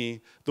believes in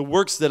me, the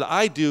works that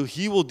I do,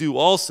 he will do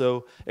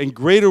also, and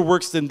greater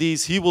works than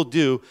these he will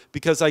do,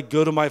 because I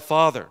go to my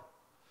Father.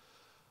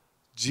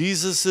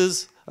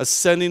 Jesus'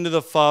 ascending to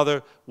the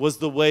Father was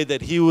the way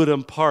that he would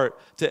impart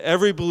to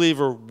every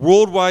believer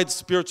worldwide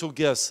spiritual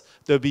gifts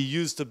that would be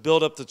used to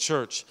build up the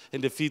church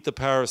and defeat the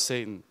power of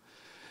Satan.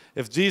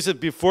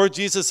 Before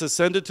Jesus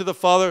ascended to the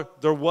Father,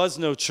 there was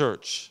no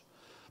church.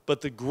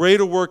 But the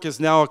greater work is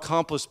now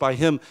accomplished by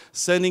him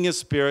sending his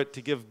Spirit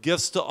to give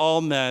gifts to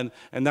all men,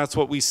 and that's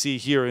what we see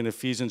here in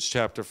Ephesians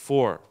chapter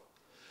 4.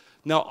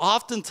 Now,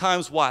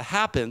 oftentimes what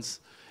happens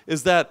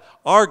is that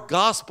our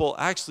gospel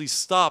actually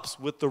stops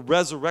with the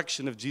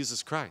resurrection of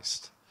Jesus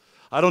Christ.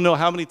 I don't know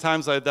how many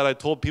times that I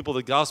told people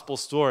the gospel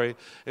story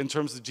in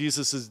terms of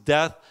Jesus'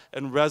 death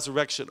and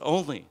resurrection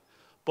only.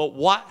 But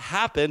what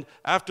happened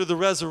after the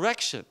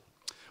resurrection?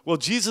 Well,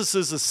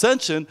 Jesus'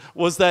 ascension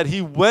was that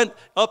he went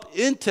up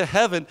into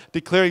heaven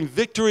declaring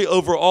victory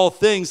over all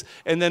things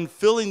and then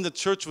filling the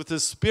church with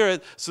his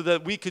Spirit so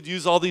that we could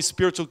use all these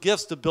spiritual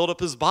gifts to build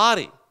up his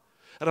body.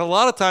 And a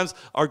lot of times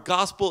our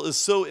gospel is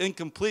so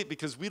incomplete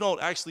because we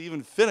don't actually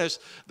even finish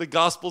the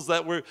gospels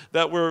that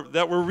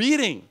we're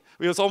reading.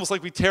 It's almost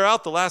like we tear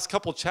out the last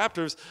couple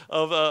chapters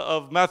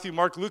of Matthew,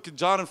 Mark, Luke, and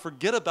John and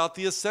forget about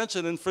the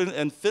ascension and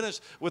finish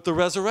with the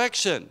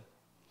resurrection.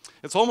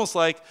 It's almost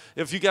like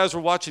if you guys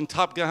were watching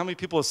Top Gun. How many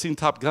people have seen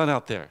Top Gun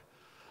out there?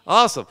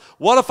 Awesome.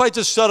 What if I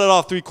just shut it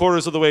off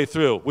 3/4 of the way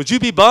through? Would you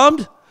be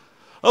bummed?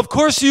 Of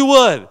course you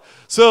would.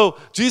 So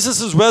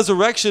Jesus'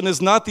 resurrection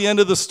is not the end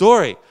of the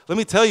story. Let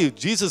me tell you,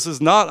 Jesus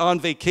is not on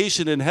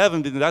vacation in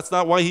heaven. That's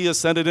not why he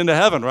ascended into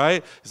heaven,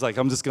 right? He's like,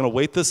 I'm just going to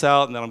wait this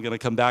out and then I'm going to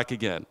come back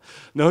again.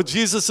 No,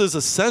 Jesus'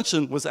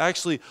 ascension was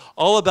actually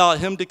all about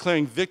him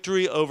declaring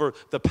victory over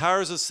the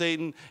powers of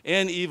Satan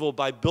and evil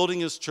by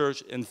building his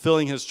church and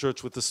filling his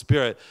church with the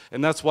Spirit.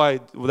 And that's why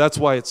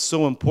it's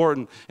so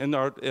important in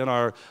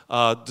our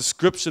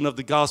description of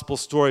the gospel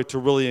story to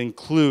really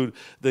include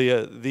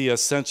the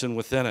ascension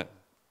within it.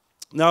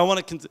 Now,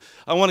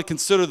 I want to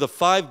consider the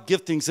 5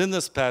 giftings in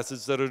this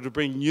passage that are to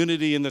bring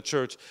unity in the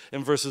church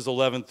in verses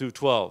 11 through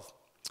 12.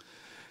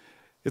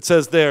 It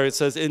says,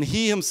 and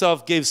he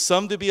himself gave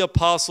some to be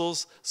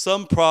apostles,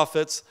 some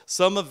prophets,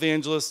 some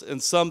evangelists,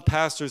 and some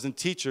pastors and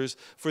teachers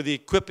for the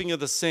equipping of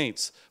the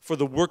saints, for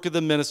the work of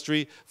the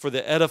ministry, for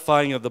the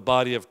edifying of the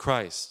body of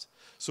Christ.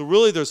 So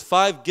really there's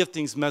 5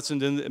 giftings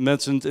mentioned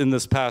in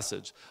this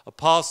passage: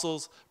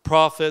 apostles,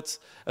 prophets,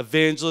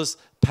 evangelists,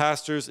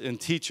 pastors, and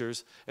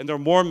teachers. And there are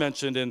more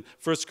mentioned in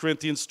 1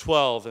 Corinthians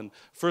 12 and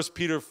 1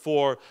 Peter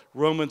 4,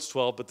 Romans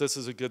 12, but this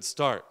is a good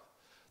start.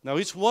 Now,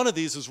 each one of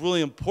these is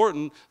really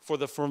important for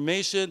the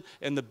formation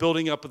and the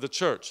building up of the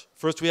church.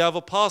 First, we have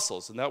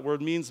apostles, and that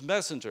word means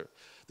messenger.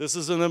 This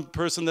is a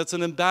person that's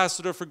an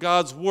ambassador for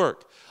God's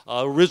work.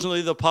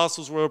 Originally, the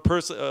apostles were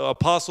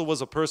apostle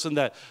was a person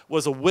that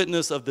was a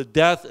witness of the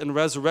death and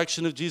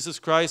resurrection of Jesus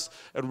Christ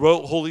and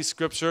wrote Holy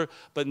Scripture.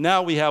 But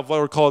now we have what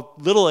are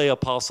called little a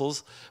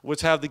apostles,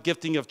 which have the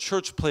gifting of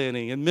church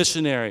planning and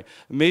missionary.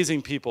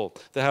 Amazing people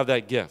that have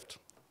that gift.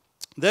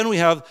 Then we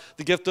have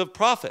the gift of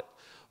prophet.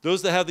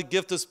 Those that have the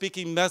gift of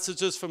speaking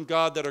messages from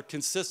God that are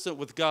consistent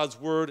with God's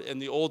word in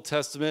the Old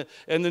Testament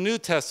and the New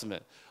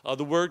Testament.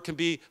 The word can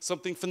be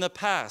something from the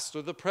past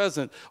or the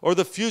present or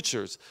the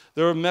futures.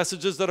 There are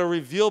messages that are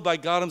revealed by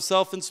God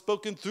himself and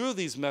spoken through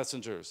these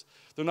messengers.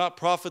 They're not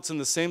prophets in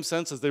the same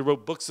sense as they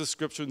wrote books of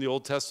Scripture in the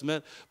Old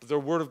Testament, but their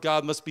word of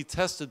God must be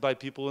tested by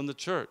people in the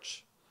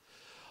church.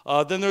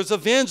 Then there's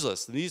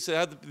evangelists. And these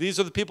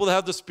are the people that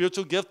have the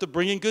spiritual gift of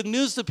bringing good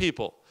news to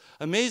people.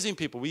 Amazing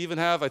people. We even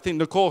have, I think,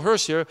 Nicole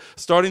Hirsch here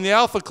starting the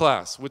Alpha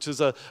class, which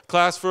is a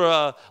class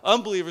for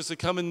unbelievers to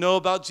come and know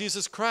about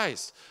Jesus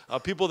Christ.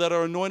 People that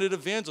are anointed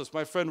evangelists.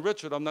 My friend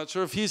Richard, I'm not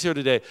sure if he's here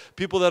today.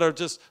 People that are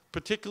just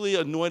particularly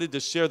anointed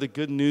to share the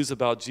good news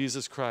about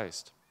Jesus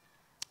Christ.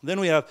 Then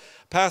we have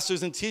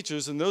pastors and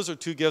teachers, and those are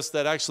two gifts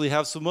that actually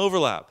have some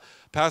overlap.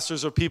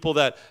 Pastors are people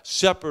that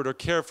shepherd or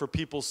care for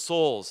people's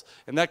souls,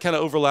 and that kind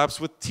of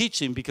overlaps with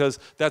teaching because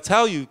that's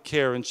how you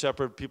care and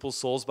shepherd people's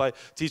souls, by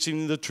teaching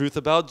them the truth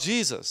about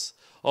Jesus.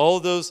 All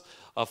of those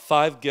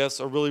 5 gifts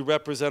are really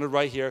represented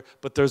right here,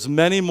 but there's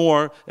many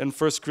more in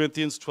 1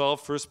 Corinthians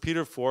 12, 1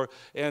 Peter 4,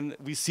 and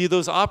we see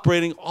those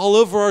operating all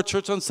over our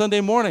church on Sunday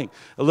morning.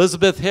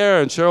 Elizabeth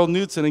Hare and Cheryl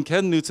Knutson and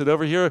Ken Knutson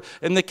over here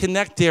in the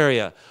Connect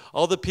area.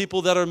 All the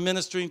people that are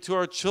ministering to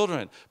our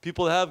children.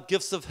 People that have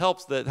gifts of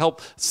help that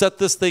help set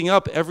this thing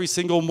up every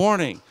single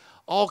morning.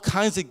 All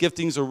kinds of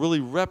giftings are really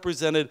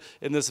represented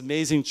in this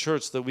amazing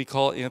church that we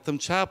call Anthem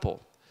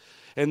Chapel.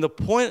 And the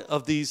point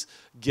of these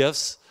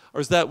gifts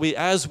is that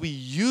as we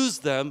use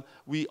them,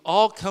 we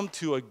all come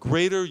to a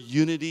greater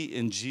unity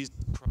in Jesus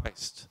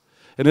Christ.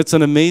 And it's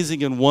an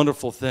amazing and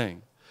wonderful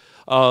thing.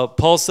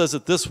 Paul says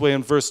it this way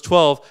in verse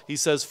 12. He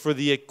says, for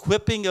the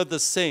equipping of the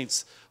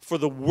saints, for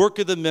the work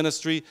of the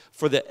ministry,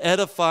 for the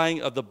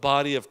edifying of the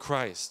body of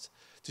Christ.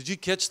 Did you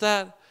catch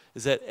that?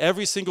 Is that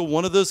every single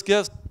one of those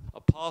gifts,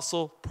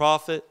 apostle,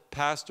 prophet,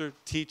 pastor,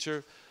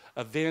 teacher,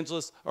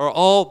 evangelist, are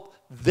all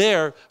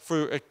there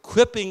for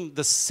equipping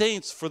the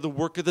saints for the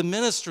work of the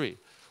ministry.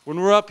 When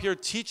we're up here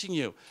teaching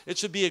you, it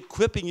should be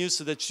equipping you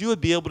so that you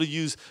would be able to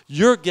use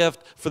your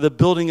gift for the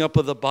building up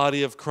of the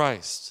body of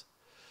Christ.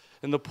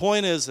 And the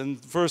point is, in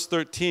verse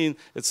 13,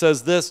 it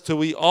says this, till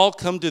we all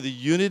come to the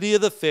unity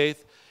of the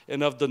faith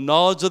and of the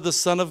knowledge of the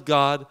Son of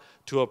God,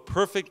 to a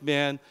perfect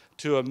man,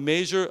 to a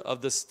measure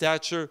of the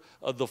stature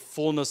of the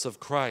fullness of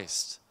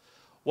Christ.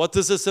 What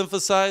does this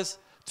emphasize?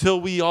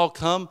 Till we all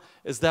come,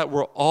 is that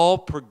we're all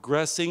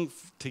progressing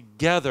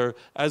together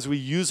as we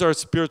use our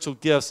spiritual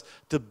gifts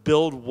to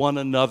build one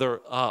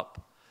another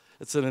up.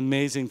 It's an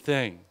amazing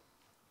thing.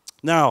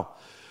 Now,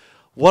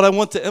 what I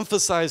want to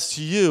emphasize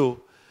to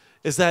you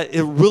is that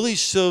it really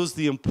shows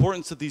the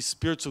importance of these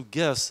spiritual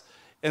gifts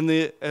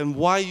and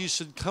why you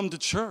should come to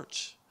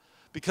church.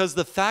 Because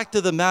the fact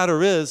of the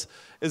matter is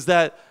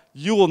that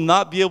you will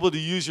not be able to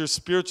use your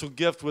spiritual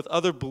gift with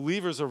other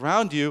believers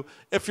around you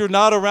if you're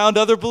not around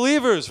other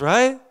believers,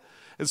 right?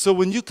 And so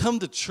when you come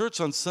to church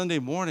on Sunday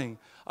morning,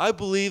 I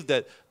believe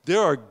that there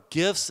are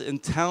gifts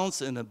and talents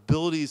and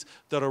abilities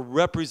that are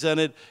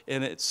represented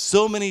in it,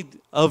 so many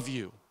of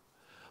you.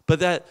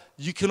 But that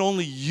you can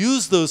only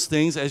use those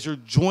things as you're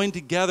joined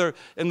together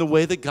in the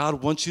way that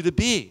God wants you to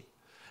be.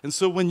 And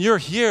so when you're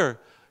here,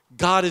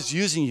 God is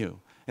using you.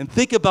 And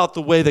think about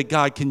the way that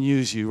God can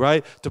use you,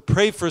 right? To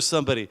pray for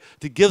somebody,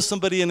 to give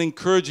somebody an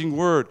encouraging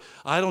word.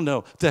 I don't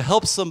know, to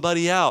help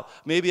somebody out,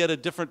 maybe at a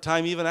different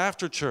time, even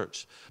after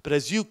church. But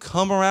as you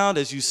come around,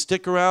 as you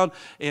stick around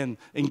and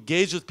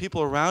engage with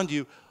people around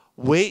you,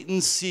 wait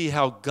and see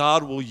how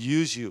God will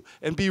use you.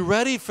 And be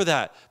ready for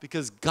that,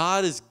 because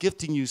God is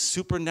gifting you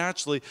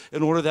supernaturally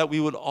in order that we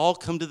would all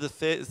come to the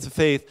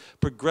faith,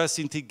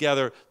 progressing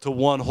together to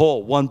one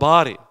whole, one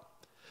body.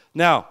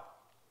 Now,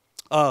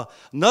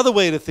 another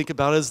way to think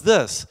about it is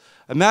this.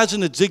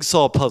 Imagine a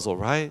jigsaw puzzle,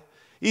 right?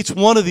 Each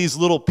one of these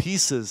little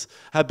pieces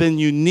have been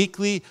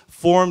uniquely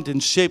formed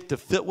and shaped to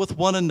fit with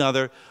one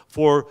another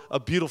for a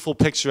beautiful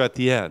picture at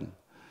the end.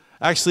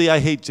 Actually, I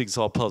hate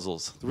jigsaw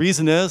puzzles. The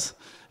reason is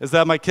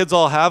that my kids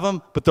all have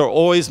them, but they're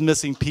always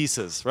missing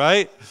pieces,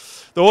 right?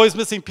 They're always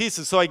missing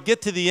pieces. So I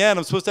get to the end,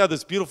 I'm supposed to have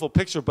this beautiful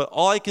picture, but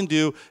all I can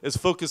do is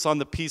focus on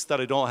the piece that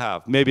I don't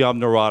have. Maybe I'm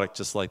neurotic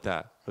just like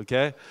that,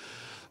 okay?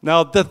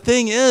 Now, the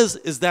thing is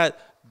that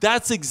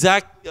that's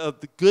exactly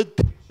the good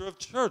picture of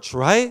church,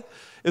 right?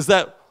 Is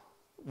that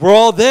we're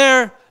all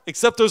there,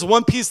 except there's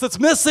one piece that's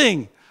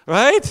missing,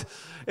 right?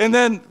 And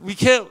then we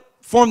can't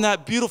form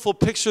that beautiful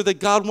picture that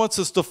God wants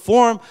us to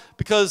form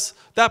because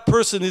that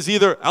person is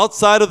either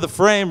outside of the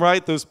frame,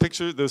 right? Those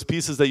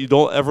pieces that you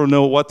don't ever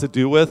know what to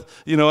do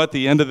with, you know, at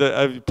the end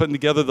of putting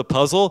together the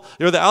puzzle.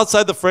 You're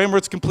outside the frame where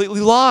it's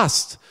completely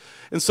lost.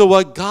 And so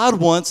what God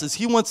wants is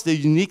he wants to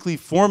uniquely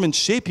form and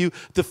shape you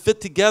to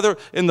fit together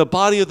in the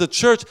body of the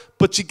church,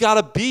 but you got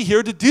to be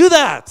here to do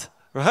that,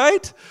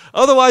 right?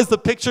 Otherwise, the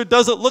picture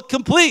doesn't look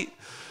complete.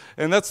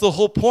 And that's the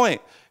whole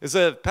point, is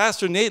that if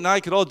Pastor Nate and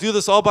I could all do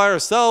this all by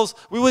ourselves,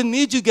 we wouldn't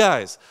need you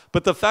guys.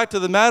 But the fact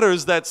of the matter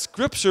is that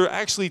Scripture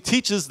actually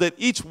teaches that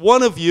each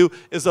one of you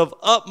is of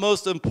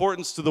utmost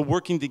importance to the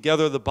working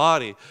together of the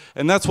body.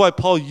 And that's why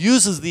Paul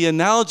uses the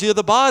analogy of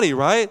the body,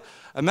 right?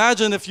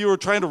 Imagine if you were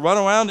trying to run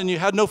around and you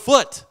had no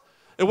foot.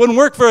 It wouldn't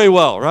work very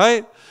well,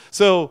 right?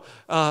 So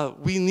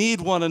we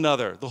need one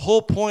another. The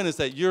whole point is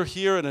that you're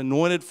here and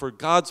anointed for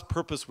God's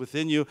purpose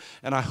within you,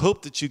 and I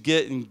hope that you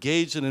get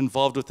engaged and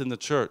involved within the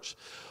church.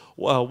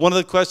 One of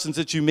the questions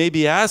that you may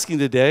be asking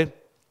today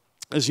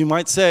is you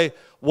might say,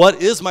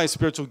 what is my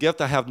spiritual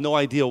gift? I have no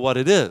idea what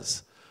it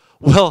is.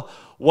 Well,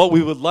 what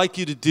we would like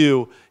you to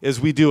do is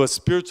we do a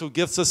spiritual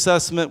gifts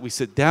assessment. We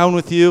sit down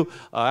with you.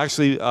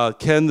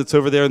 Ken that's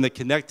over there in the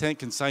Connect tent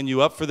can sign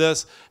you up for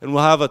this. And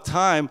we'll have a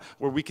time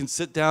where we can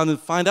sit down and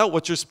find out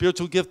what your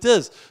spiritual gift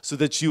is so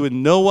that you would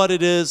know what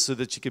it is, so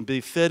that you can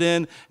be fit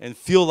in and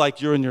feel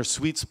like you're in your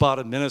sweet spot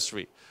of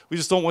ministry. We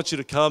just don't want you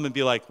to come and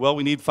be like, well,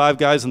 we need 5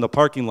 guys in the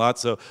parking lot,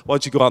 so why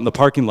don't you go out in the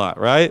parking lot,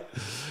 right?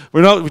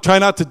 We try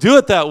not to do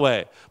it that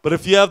way. But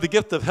if you have the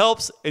gift of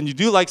helps and you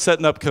do like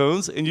setting up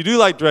cones and you do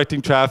like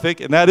directing traffic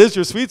and that is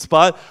your sweet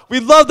spot,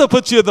 we'd love to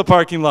put you in the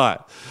parking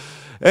lot.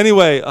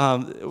 Anyway,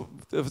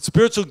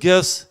 spiritual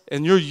gifts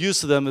and your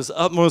use of them is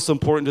utmost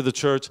important to the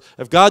church.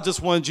 If God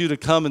just wanted you to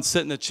come and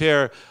sit in a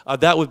chair,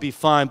 that would be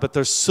fine. But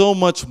there's so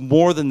much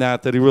more than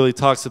that he really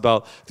talks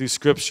about through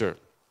Scripture.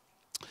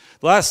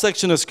 The last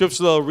section of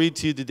Scripture that I'll read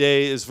to you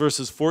today is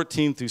verses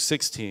 14 through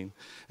 16.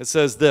 It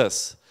says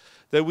this,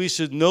 that we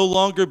should no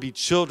longer be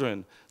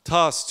children,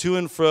 tossed to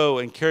and fro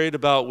and carried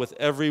about with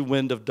every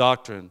wind of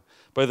doctrine,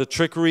 by the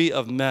trickery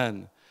of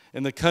men,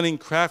 and the cunning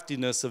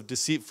craftiness of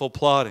deceitful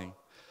plotting.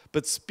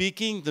 But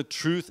speaking the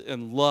truth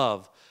in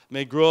love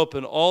may grow up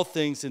in all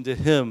things into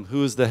him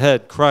who is the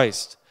head,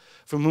 Christ,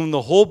 from whom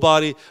the whole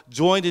body,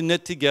 joined and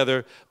knit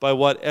together by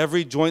what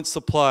every joint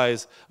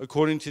supplies,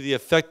 according to the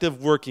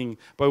effective working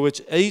by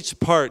which each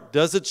part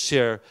does its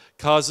share,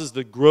 causes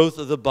the growth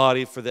of the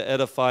body for the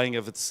edifying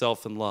of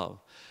itself in love.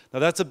 Now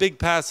that's a big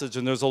passage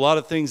and there's a lot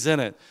of things in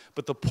it,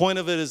 but the point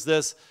of it is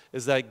this,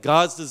 is that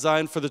God's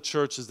design for the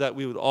church is that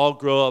we would all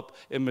grow up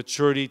in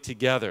maturity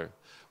together.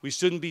 We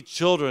shouldn't be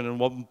children, and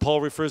when Paul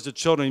refers to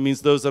children, he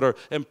means those that are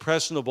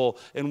impressionable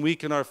and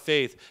weak in our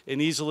faith and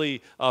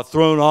easily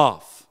thrown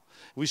off.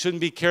 We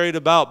shouldn't be carried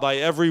about by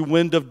every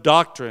wind of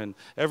doctrine,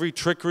 every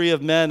trickery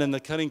of men, and the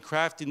cunning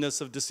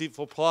craftiness of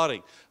deceitful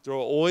plotting. There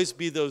will always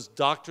be those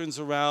doctrines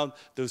around,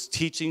 those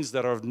teachings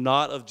that are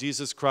not of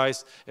Jesus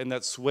Christ and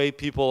that sway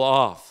people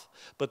off.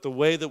 But the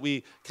way that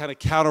we kind of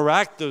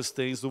counteract those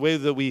things, the way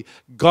that we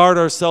guard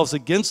ourselves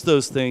against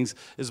those things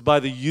is by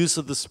the use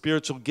of the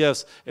spiritual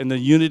gifts and the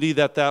unity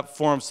that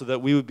forms so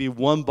that we would be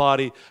one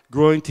body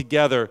growing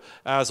together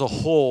as a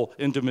whole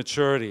into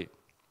maturity.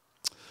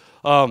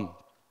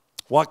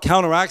 What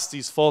counteracts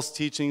these false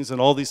teachings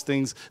and all these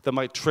things that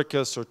might trick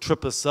us or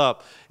trip us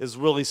up is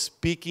really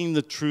speaking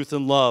the truth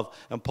in love.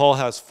 And Paul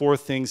has 4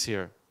 things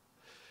here.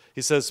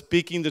 He says,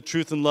 speaking the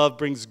truth in love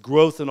brings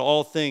growth in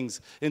all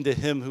things into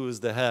him who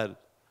is the head.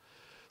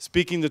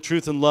 Speaking the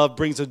truth in love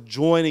brings a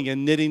joining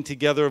and knitting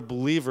together of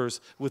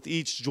believers with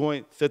each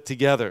joint fit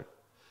together.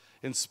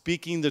 And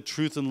speaking the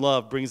truth in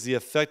love brings the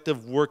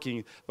effective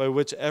working by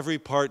which every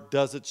part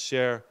does its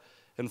share.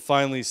 And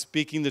finally,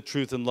 speaking the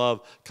truth in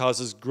love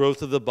causes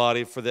growth of the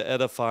body for the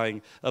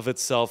edifying of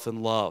itself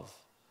in love.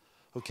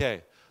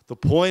 Okay, the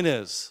point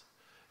is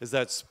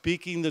that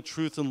speaking the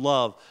truth in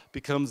love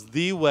becomes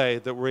the way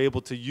that we're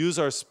able to use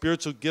our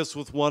spiritual gifts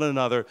with one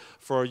another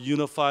for our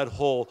unified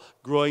whole,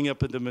 growing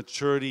up into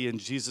maturity in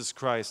Jesus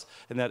Christ.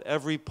 And that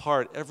every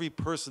part, every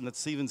person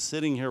that's even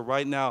sitting here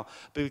right now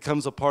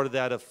becomes a part of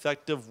that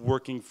effective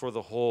working for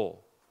the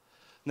whole.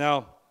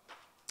 Now,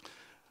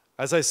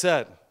 as I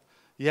said,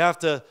 you have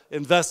to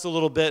invest a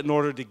little bit in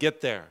order to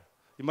get there.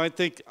 You might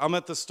think, I'm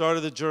at the start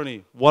of the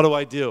journey. What do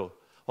I do?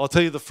 Well, I'll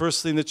tell you the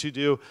first thing that you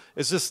do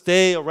is just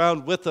stay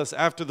around with us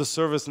after the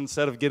service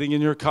instead of getting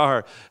in your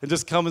car. And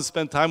just come and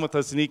spend time with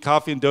us and eat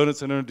coffee and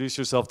donuts and introduce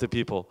yourself to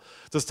people.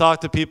 Just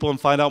talk to people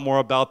and find out more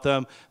about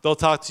them. They'll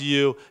talk to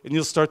you, and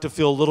you'll start to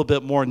feel a little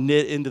bit more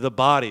knit into the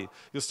body.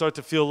 You'll start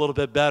to feel a little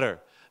bit better.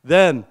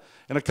 Then,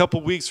 in a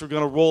couple weeks, we're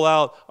going to roll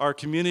out our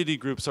community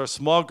groups, our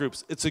small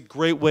groups. It's a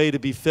great way to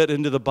be fit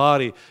into the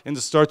body and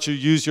to start to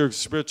use your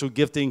spiritual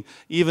gifting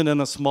even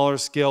in a smaller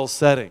scale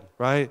setting,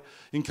 right?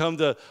 You can come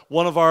to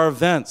one of our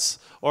events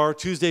or our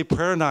Tuesday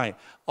prayer night.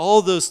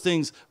 All those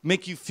things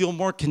make you feel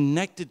more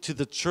connected to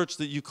the church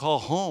that you call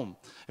home.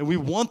 And we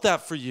want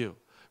that for you.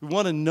 We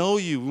want to know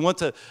you. We want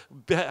to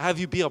have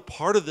you be a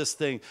part of this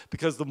thing,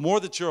 because the more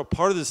that you're a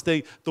part of this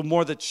thing, the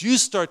more that you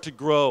start to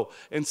grow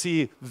and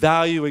see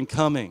value in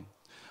coming.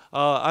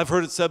 I've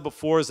heard it said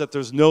before is that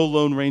there's no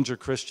Lone Ranger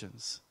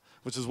Christians,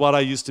 which is what I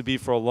used to be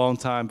for a long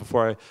time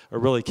before I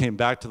really came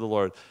back to the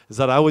Lord, is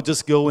that I would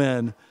just go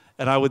in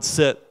and I would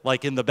sit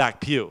like in the back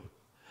pew.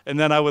 And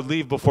then I would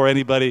leave before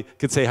anybody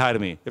could say hi to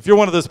me. If you're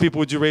one of those people,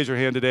 would you raise your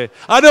hand today?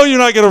 I know you're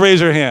not going to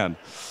raise your hand.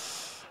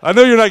 I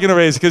know you're not going to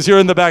raise because you're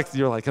in the back.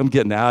 You're like, I'm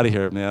getting out of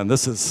here, man.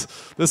 This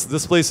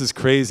place is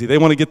crazy. They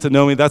want to get to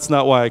know me. That's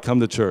not why I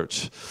come to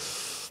church.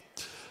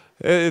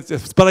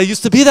 But I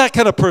used to be that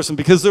kind of person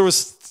because there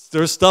was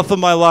stuff in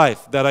my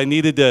life that I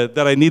needed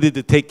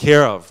to take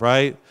care of,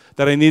 right?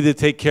 That I needed to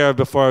take care of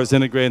before I was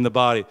integrated in the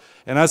body.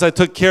 And as I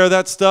took care of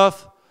that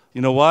stuff,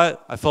 you know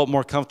what? I felt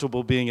more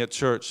comfortable being at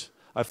church.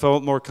 I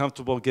felt more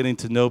comfortable getting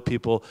to know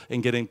people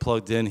and getting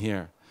plugged in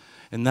here.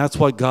 And that's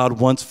what God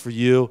wants for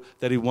you,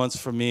 that he wants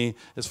for me,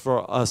 is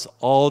for us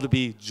all to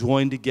be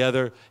joined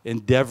together,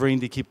 endeavoring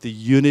to keep the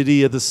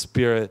unity of the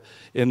Spirit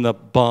in the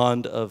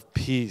bond of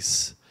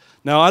peace.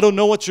 Now, I don't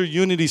know what your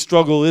unity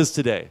struggle is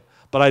today,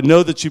 but I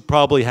know that you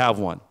probably have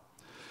one.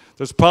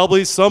 There's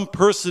probably some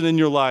person in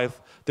your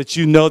life that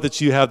you know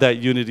that you have that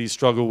unity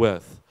struggle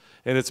with.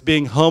 And it's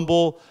being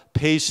humble,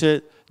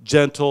 patient,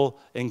 gentle,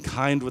 and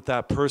kind with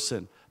that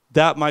person.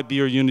 That might be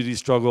your unity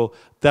struggle.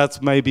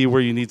 That's maybe where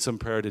you need some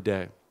prayer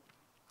today.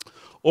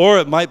 Or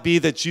it might be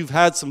that you've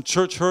had some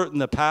church hurt in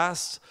the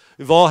past.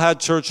 We've all had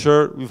church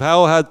hurt. We've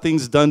all had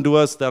things done to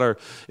us that are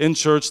in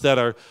church that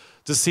are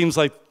just seems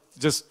like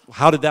just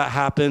how did that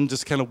happen?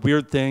 Just kind of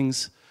weird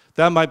things.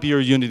 That might be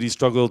your unity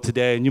struggle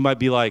today. And you might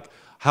be like,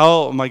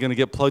 how am I going to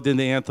get plugged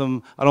into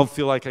Anthem? I don't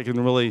feel like I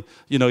can really,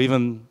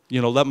 even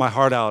let my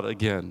heart out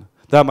again.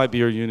 That might be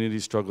your unity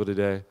struggle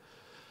today.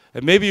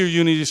 And maybe your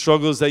unity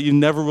struggle is that you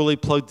never really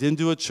plugged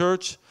into a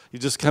church. You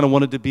just kind of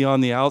wanted to be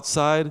on the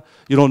outside.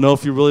 You don't know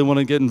if you really want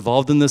to get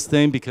involved in this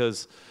thing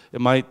because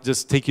it might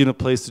just take you in a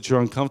place that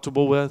you're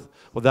uncomfortable with.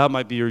 Well, that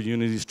might be your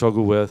unity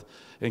struggle with.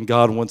 And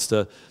God wants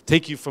to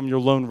take you from your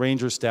Lone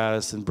Ranger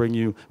status and bring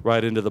you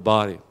right into the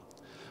body.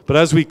 But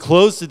as we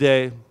close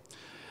today,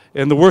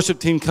 and the worship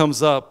team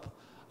comes up,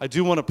 I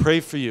do want to pray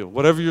for you,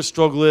 whatever your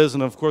struggle is,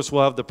 and of course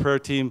we'll have the prayer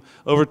team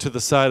over to the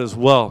side as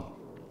well.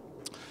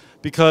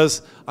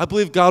 Because I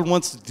believe God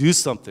wants to do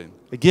something.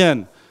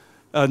 Again,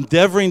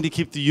 endeavoring to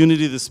keep the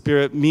unity of the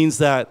Spirit means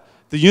that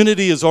the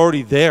unity is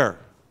already there.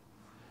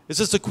 It's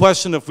just a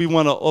question if we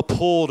want to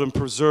uphold and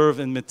preserve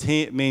and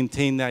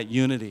maintain that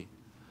unity.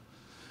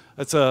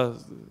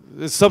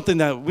 It's something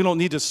that we don't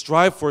need to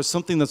strive for. It's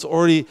something that's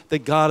already,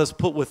 that God has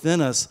put within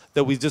us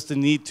that we just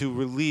need to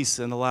release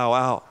and allow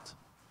out.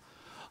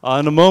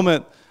 In a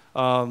moment,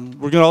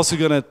 we're also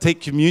going to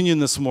take communion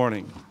this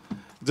morning.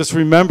 Just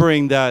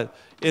remembering that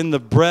in the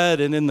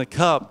bread and in the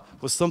cup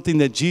was something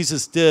that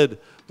Jesus did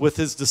with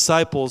his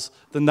disciples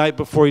the night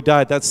before he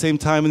died. That same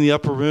time in the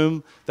upper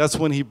room, that's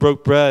when he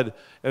broke bread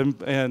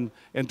and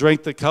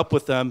drank the cup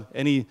with them,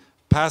 and he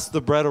passed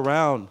the bread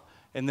around.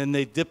 And then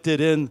they dipped it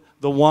in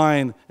the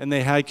wine, and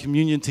they had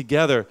communion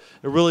together.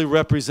 It really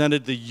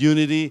represented the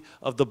unity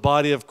of the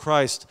body of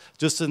Christ,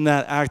 just in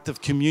that act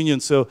of communion.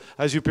 So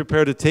as you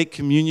prepare to take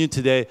communion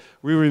today,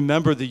 we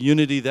remember the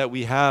unity that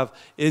we have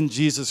in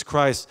Jesus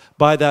Christ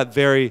by that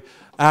very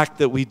act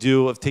that we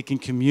do of taking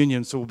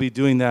communion. So we'll be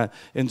doing that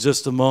in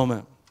just a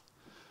moment.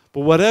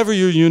 But whatever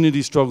your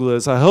unity struggle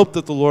is, I hope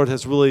that the Lord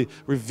has really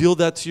revealed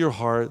that to your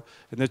heart,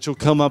 and that you'll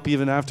come up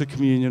even after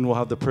communion. We'll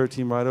have the prayer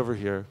team right over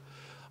here.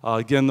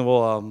 Again,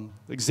 we'll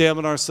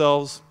examine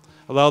ourselves,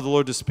 allow the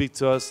Lord to speak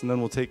to us, and then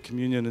we'll take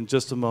communion in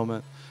just a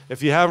moment.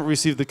 If you haven't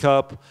received the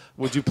cup,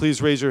 would you please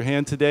raise your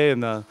hand today,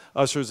 and the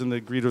ushers and the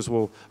greeters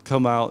will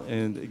come out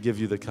and give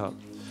you the cup.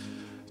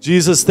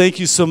 Jesus, thank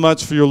you so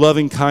much for your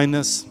loving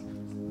kindness.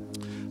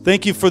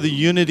 Thank you for the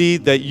unity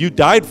that you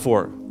died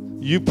for.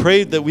 You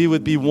prayed that we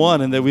would be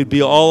one and that we'd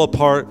be all a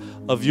part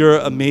of your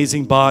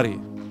amazing body.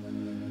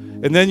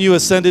 And then you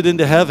ascended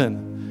into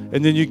heaven,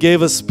 and then you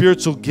gave us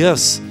spiritual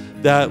gifts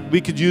that we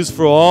could use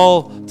for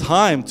all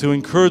time to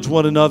encourage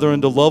one another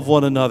and to love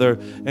one another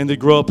and to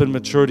grow up in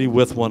maturity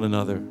with one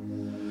another.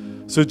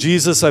 So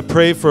Jesus, I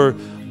pray for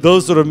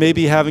those that are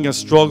maybe having a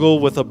struggle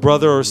with a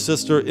brother or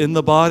sister in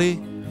the body.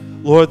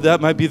 Lord,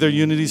 that might be their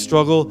unity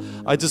struggle.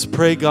 I just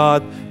pray,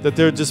 God, that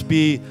there just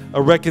be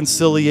a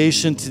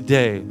reconciliation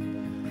today,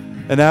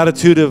 an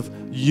attitude of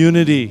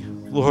unity,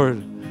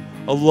 Lord,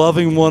 a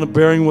loving one,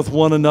 bearing with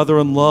one another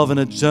in love and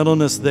a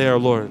gentleness there,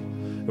 Lord.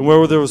 And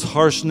where there was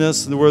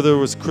harshness and where there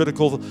was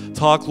critical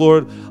talk,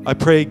 Lord, I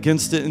pray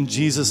against it in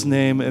Jesus'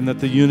 name, and that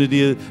the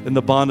unity and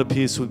the bond of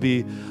peace would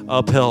be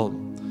upheld.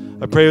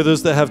 I pray for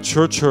those that have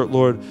church hurt,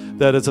 Lord,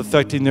 that is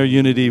affecting their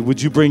unity.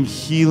 Would you bring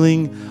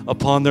healing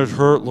upon their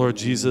hurt, Lord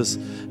Jesus,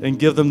 and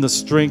give them the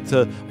strength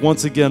to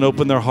once again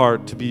open their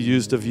heart to be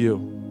used of you.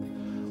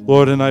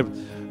 Lord, and I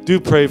do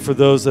pray for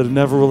those that have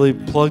never really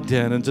plugged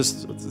in and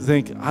just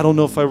think, I don't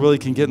know if I really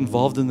can get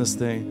involved in this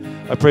thing.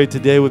 I pray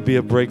today would be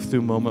a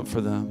breakthrough moment for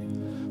them.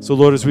 So,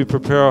 Lord, as we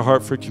prepare our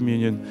heart for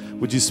communion,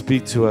 would you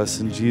speak to us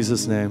in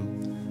Jesus'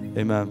 name?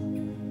 Amen.